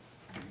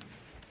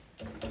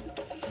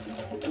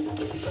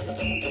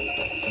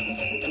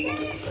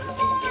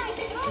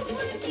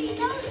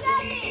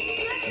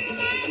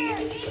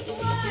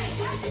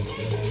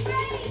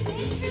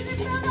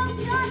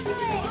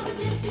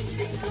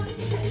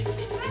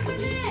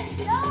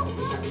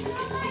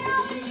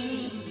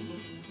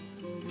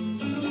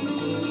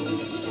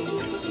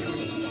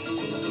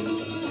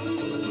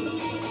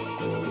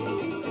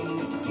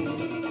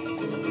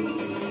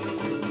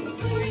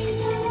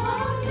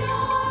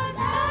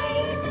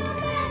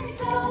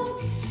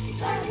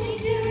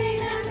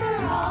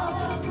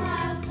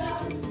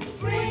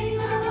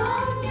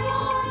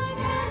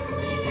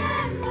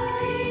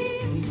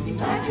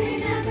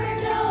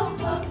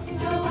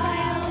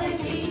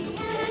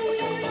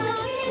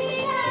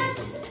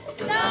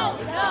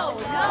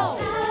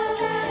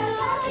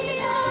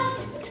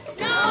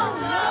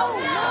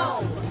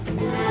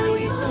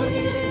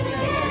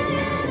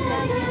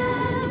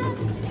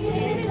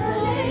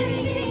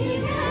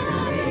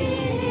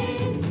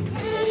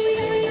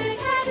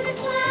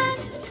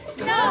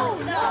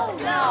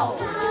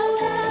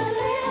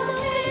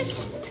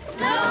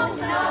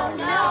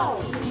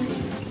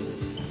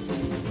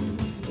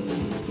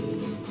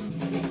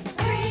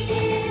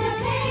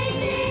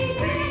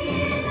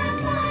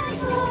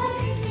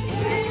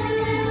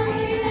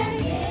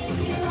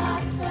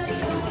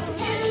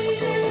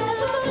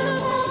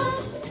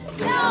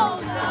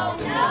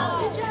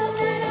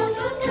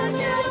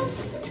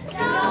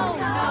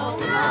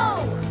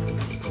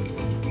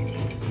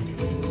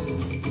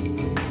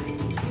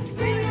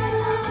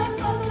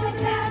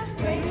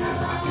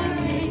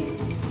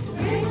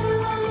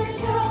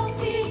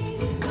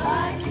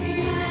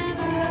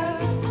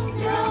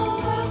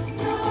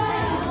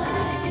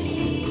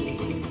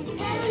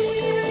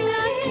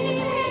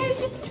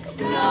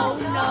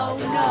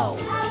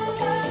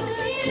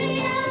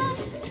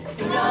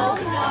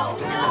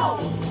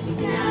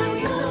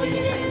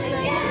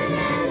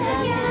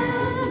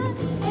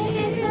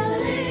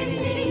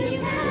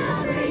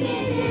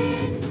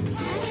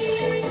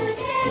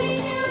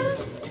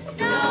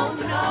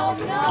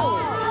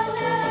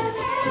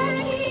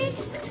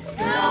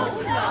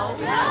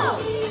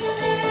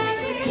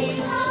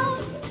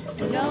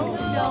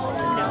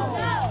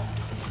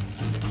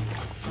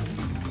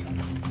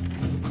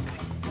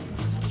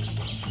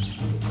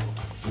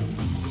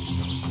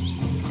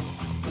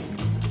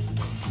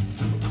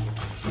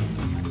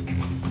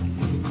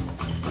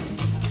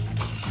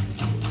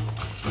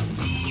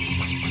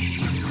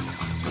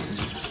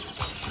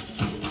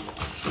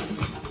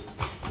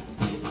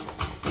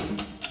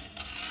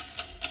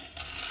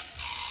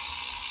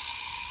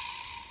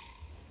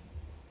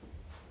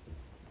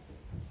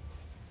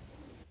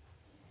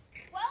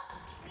 Well,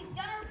 we've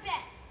done our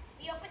best.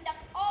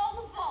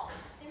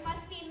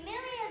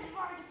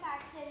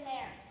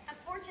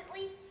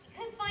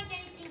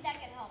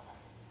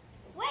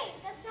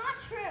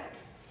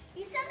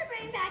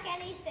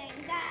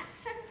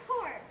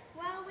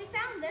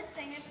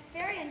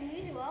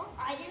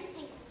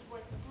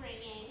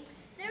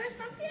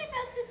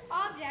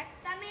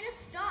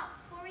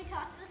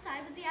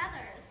 outside with the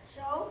others.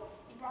 So,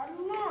 you brought it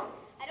along.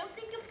 I don't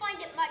think you'll find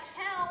it much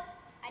help.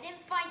 I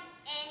didn't find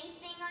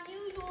anything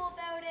unusual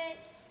about it.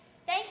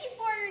 Thank you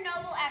for your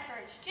noble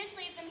efforts. Just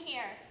leave them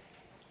here.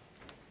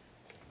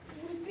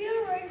 Would it be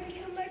alright if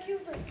we come back here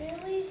with our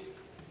families?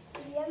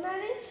 To the end,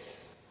 that is?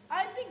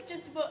 I think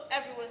just about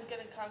everyone's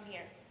gonna come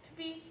here to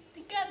be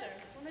together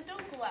when the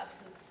dome collapses.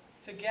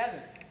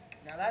 Together.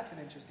 Now that's an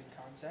interesting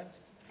concept.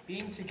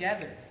 Being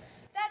together.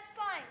 That's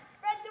fine.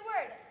 Spread the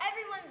word.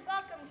 Everyone's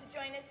welcome to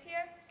join us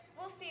here.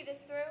 We'll see this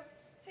through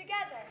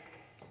together.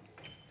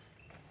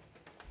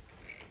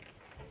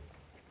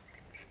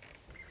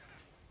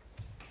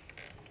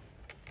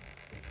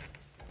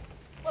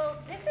 Well,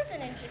 this is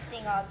an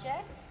interesting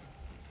object.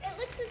 It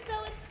looks as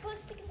though it's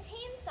supposed to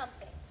contain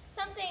something.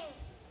 Something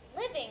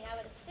living, I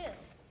would assume.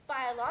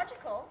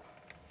 Biological?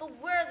 But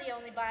we're the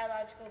only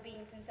biological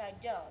beings inside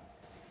Dome.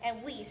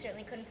 And we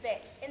certainly couldn't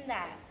fit in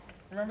that.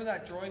 Remember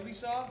that droid we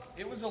saw?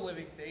 It was a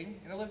living thing,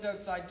 and it lived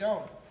outside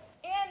Dome.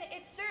 And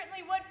it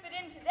certainly would fit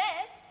into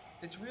this.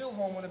 Its real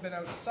home would have been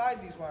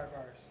outside these wire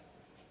bars.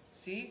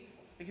 See?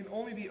 It can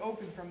only be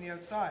opened from the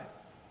outside.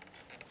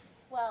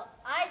 Well,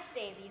 I'd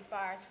say these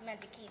bars were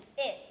meant to keep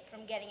it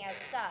from getting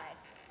outside.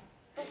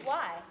 But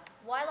why?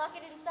 Why lock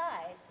it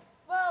inside?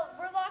 Well,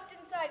 we're locked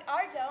inside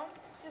our dome.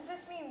 Does this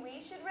mean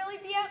we should really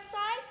be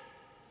outside?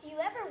 Do you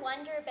ever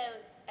wonder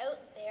about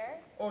out there?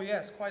 Oh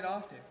yes, quite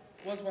often.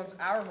 It was once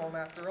our home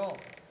after all.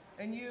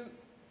 And do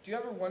you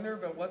ever wonder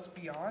about what's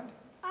beyond?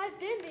 I've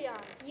been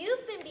beyond.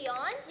 You've been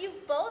beyond?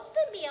 You've both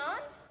been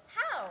beyond?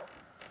 How?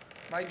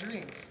 My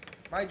dreams.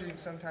 My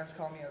dreams sometimes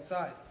call me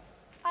outside.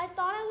 I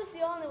thought I was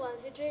the only one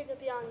who dreamed of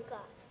beyond the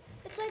clouds.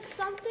 It's like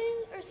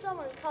something or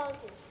someone calls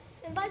me,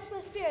 invites my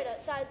spirit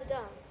outside the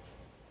dome.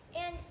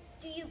 And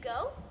do you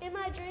go? In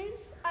my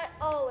dreams, I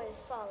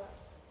always follow.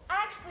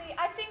 Actually,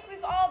 I think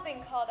we've all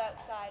been called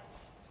outside.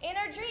 In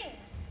our dreams.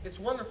 It's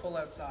wonderful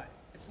outside.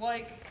 It's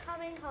like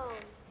Coming home.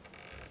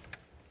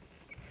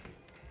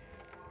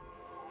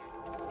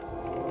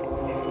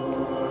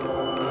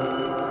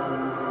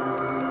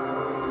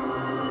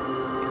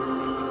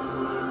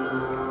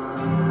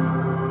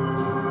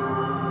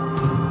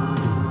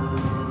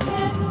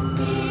 There's a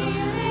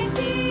spirit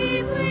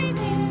deep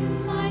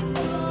within my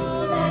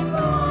soul that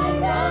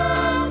cries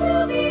out to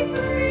be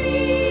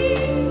free,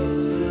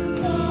 to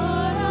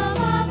soar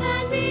above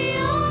and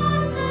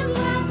beyond the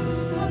glass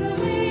of the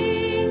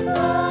wings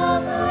of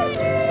my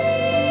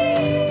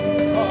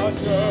dreams.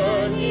 A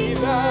journey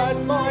that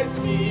my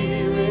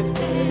spirit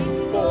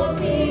makes for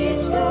me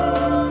to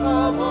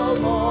come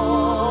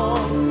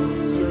along,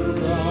 to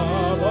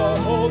grab a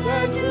hold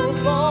and to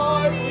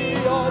fly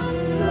beyond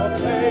to a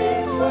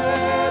place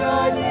where I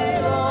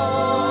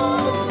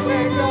belong.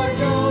 And I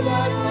know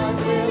that I'm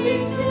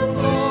willing to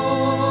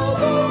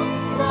follow.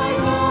 My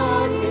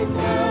heart it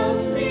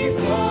tells me so.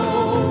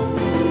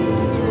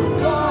 To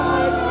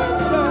fly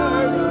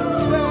and to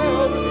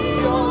sail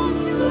beyond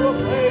to a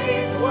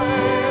place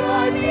where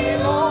I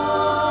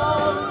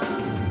belong.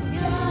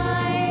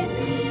 Guide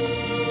me,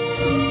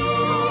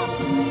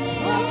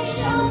 oh,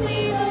 show me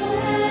the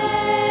way.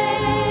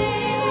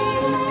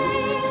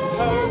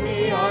 Tell me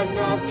I'm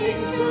nothing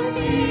to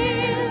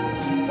fear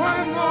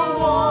when the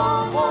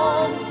wall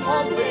comes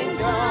tumbling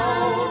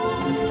down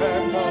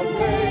and the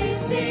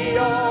place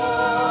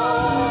beyond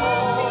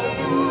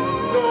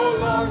no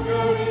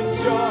longer is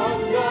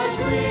just a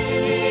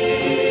dream.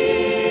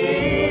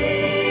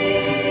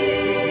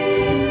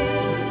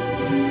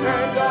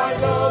 And I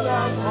know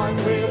that I'm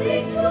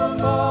willing to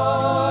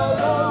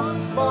follow.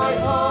 My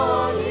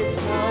heart it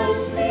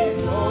tells me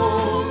so.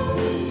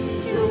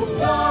 To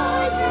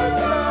fly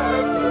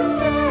and to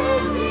sail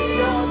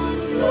beyond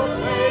to a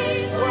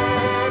place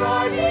where I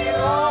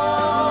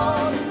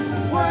belong.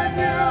 When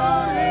you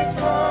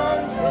return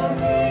to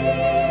me,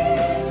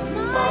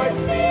 my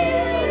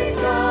spirit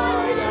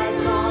died and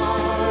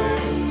light.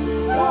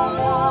 So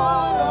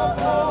full of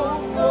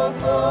hope, so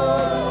full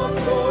of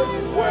good.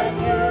 When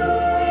you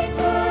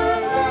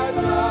return at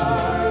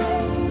night,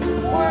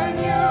 when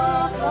you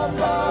come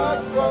back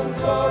from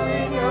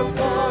soaring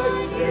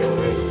outside, you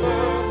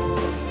whisper,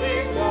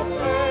 it's a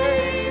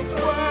place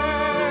where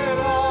I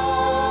belong.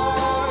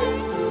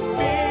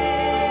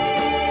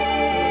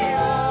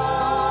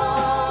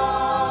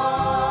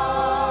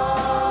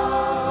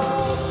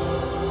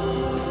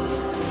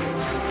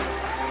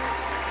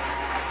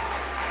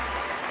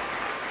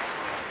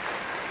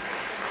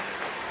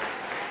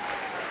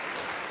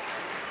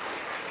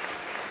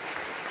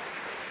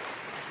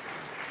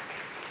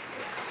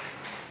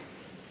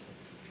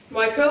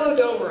 My fellow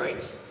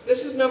Domerites,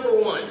 this is number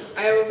one.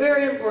 I have a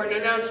very important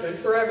announcement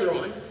for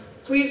everyone.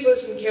 Please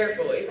listen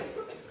carefully.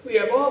 We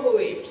have all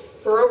believed,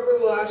 for over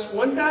the last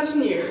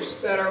 1,000 years,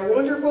 that our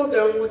wonderful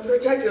dome would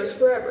protect us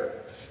forever.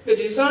 The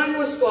design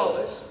was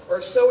flawless, or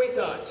so we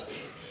thought.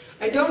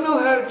 I don't know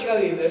how to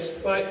tell you this,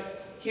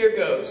 but here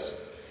goes.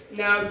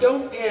 Now,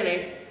 don't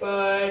panic,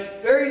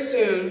 but very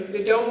soon,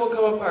 the dome will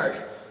come apart,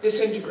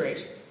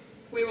 disintegrate.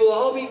 We will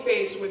all be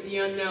faced with the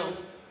unknown.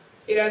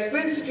 It has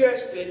been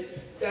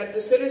suggested that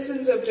the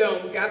citizens of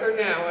Dome gather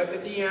now at the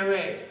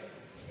DMA.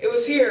 It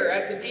was here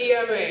at the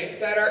DMA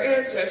that our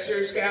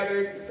ancestors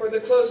gathered for the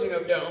closing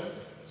of Dome,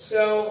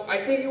 so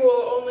I think it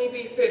will only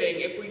be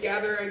fitting if we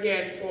gather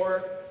again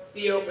for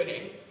the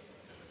opening.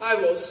 I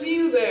will see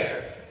you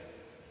there.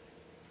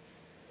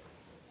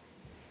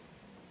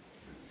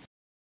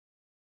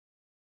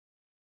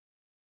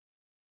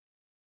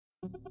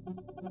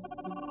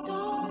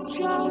 Don't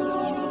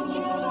just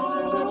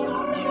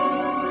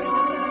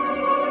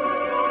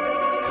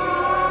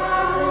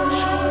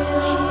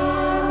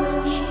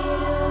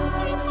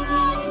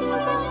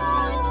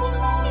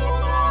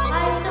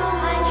I saw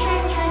my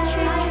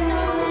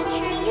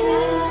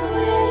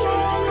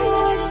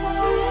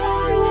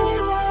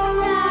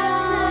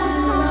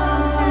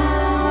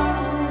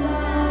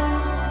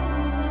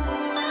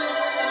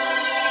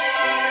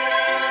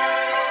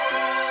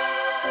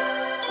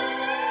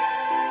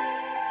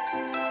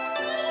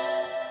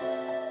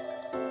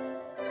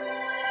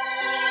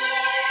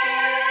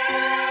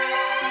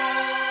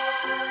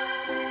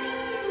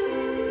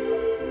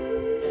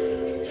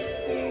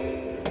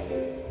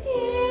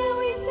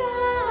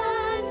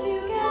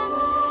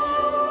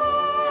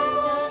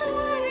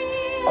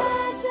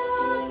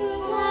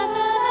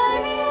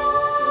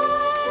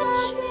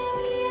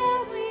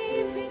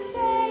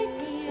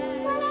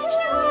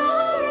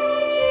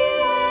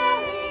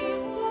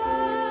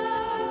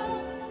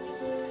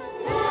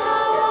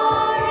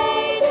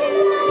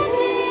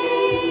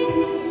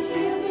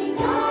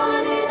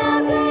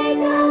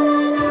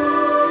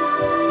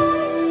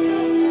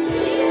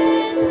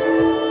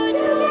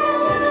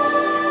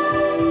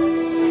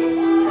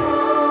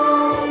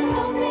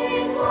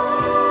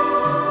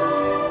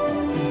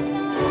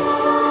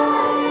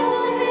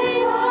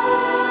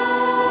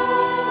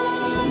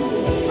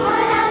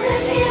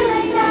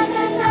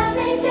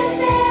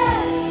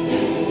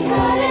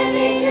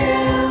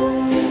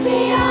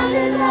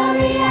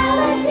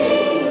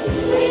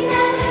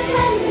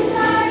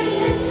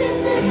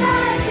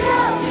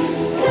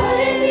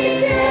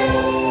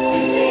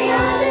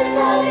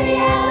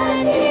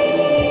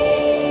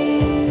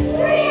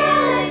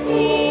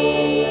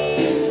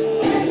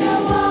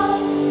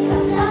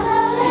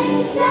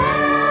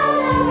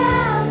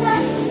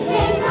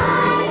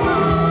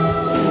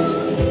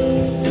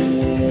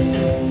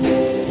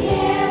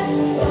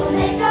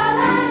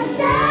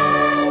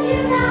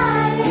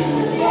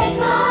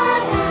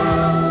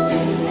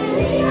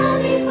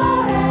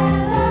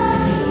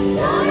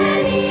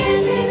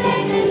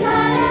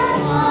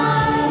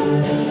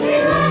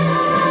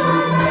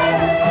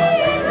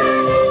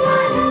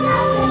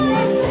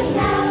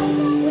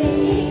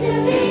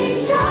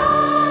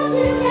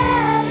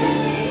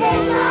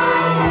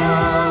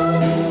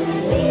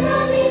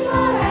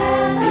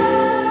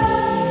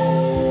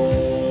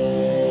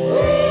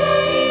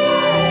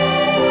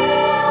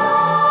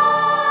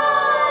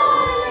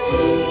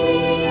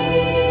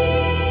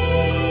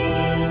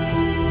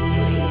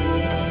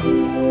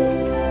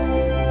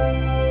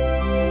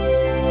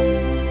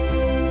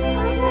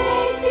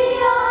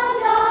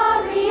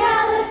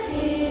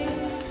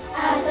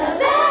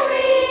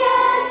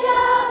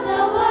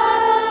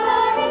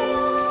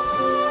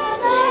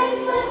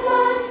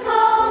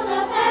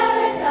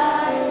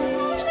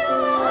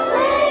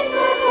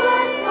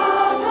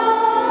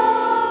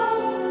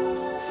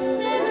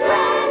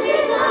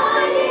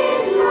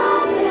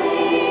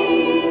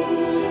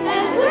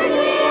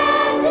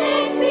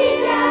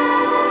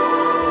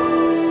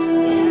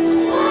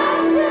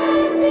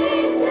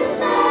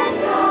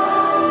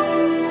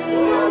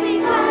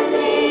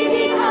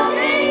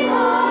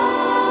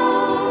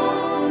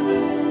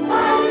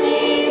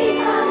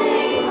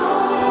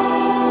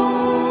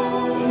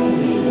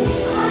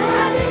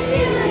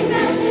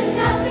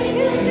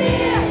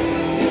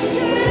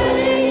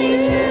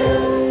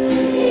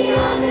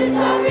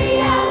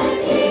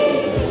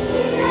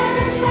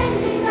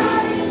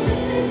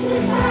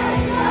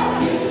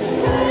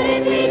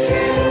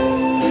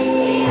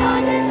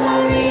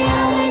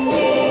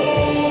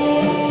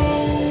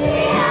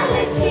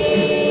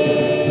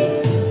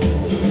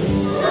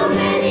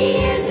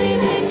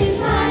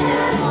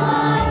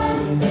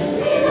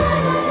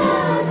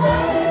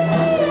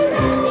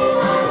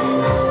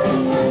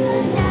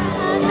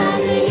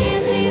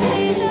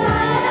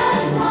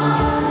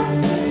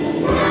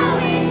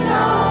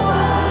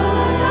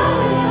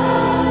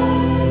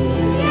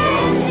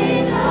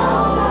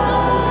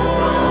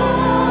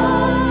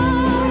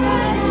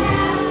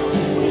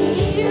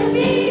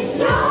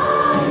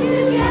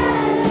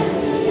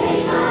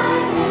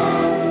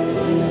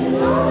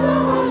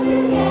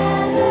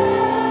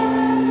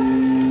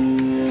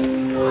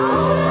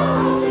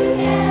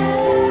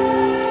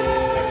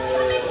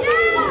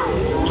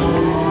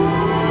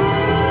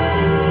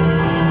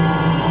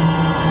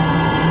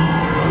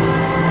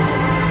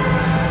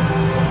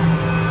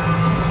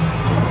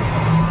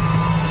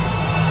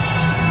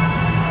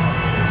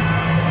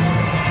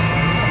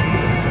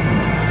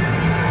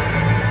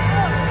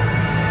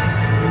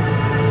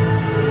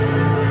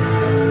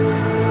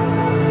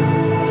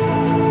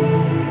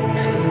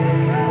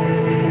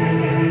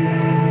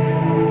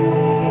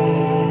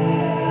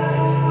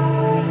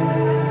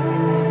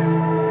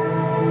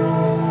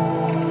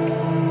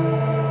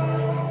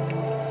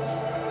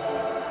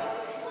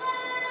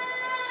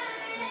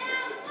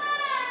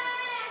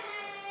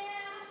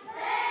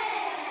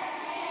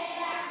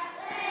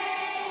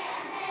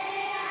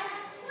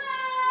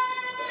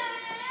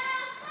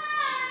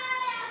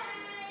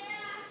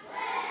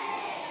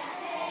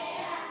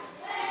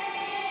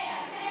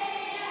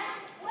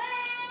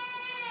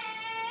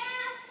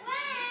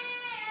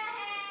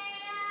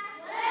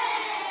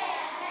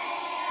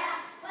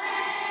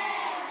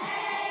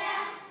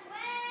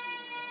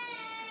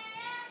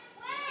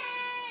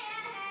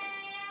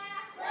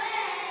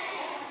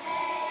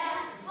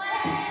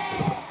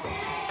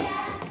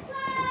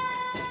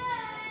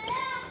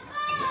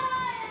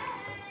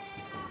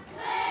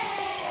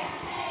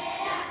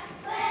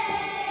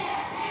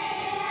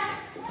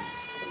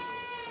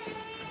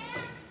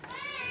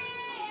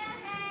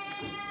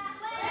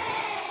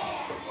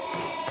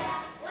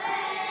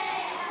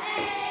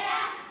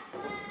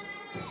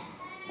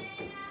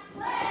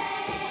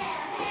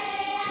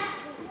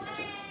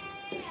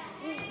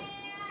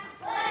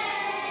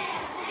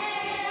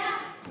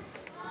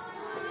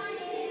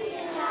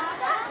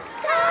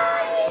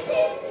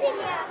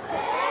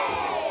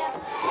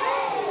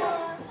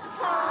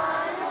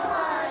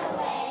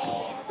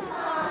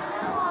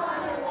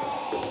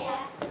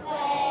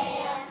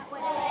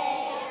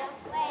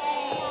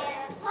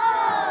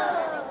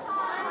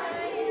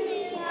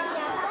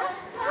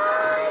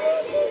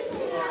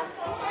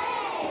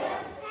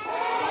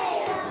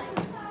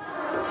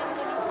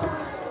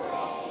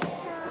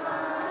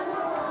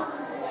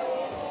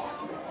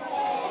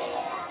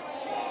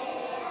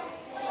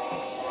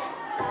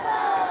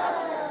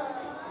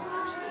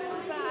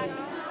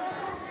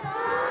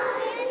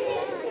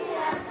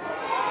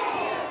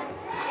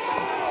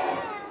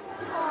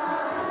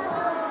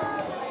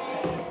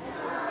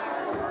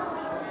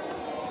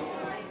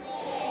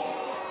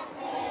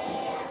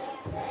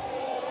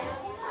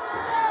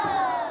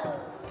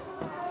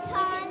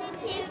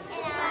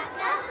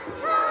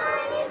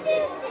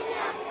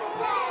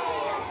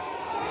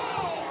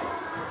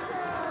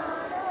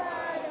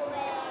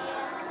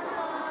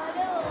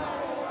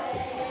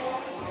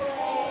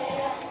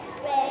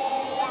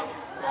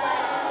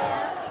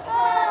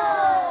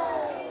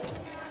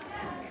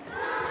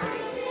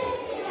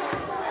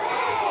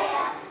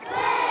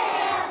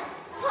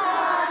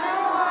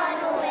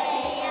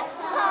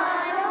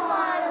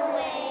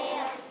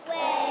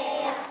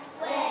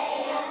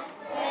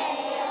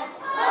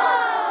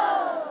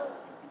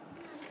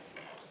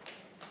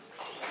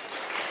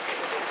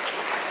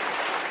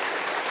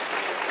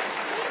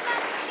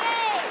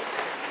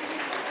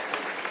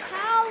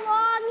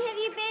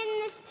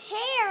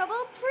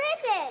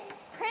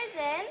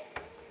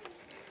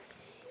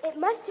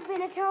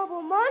been a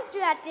terrible monster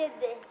that did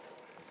this.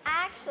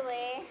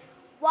 Actually,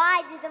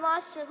 why did the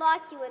monster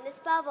lock you in this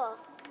bubble?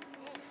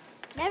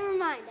 Never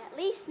mind. At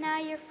least now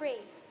you're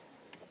free.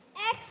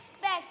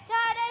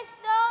 Expecto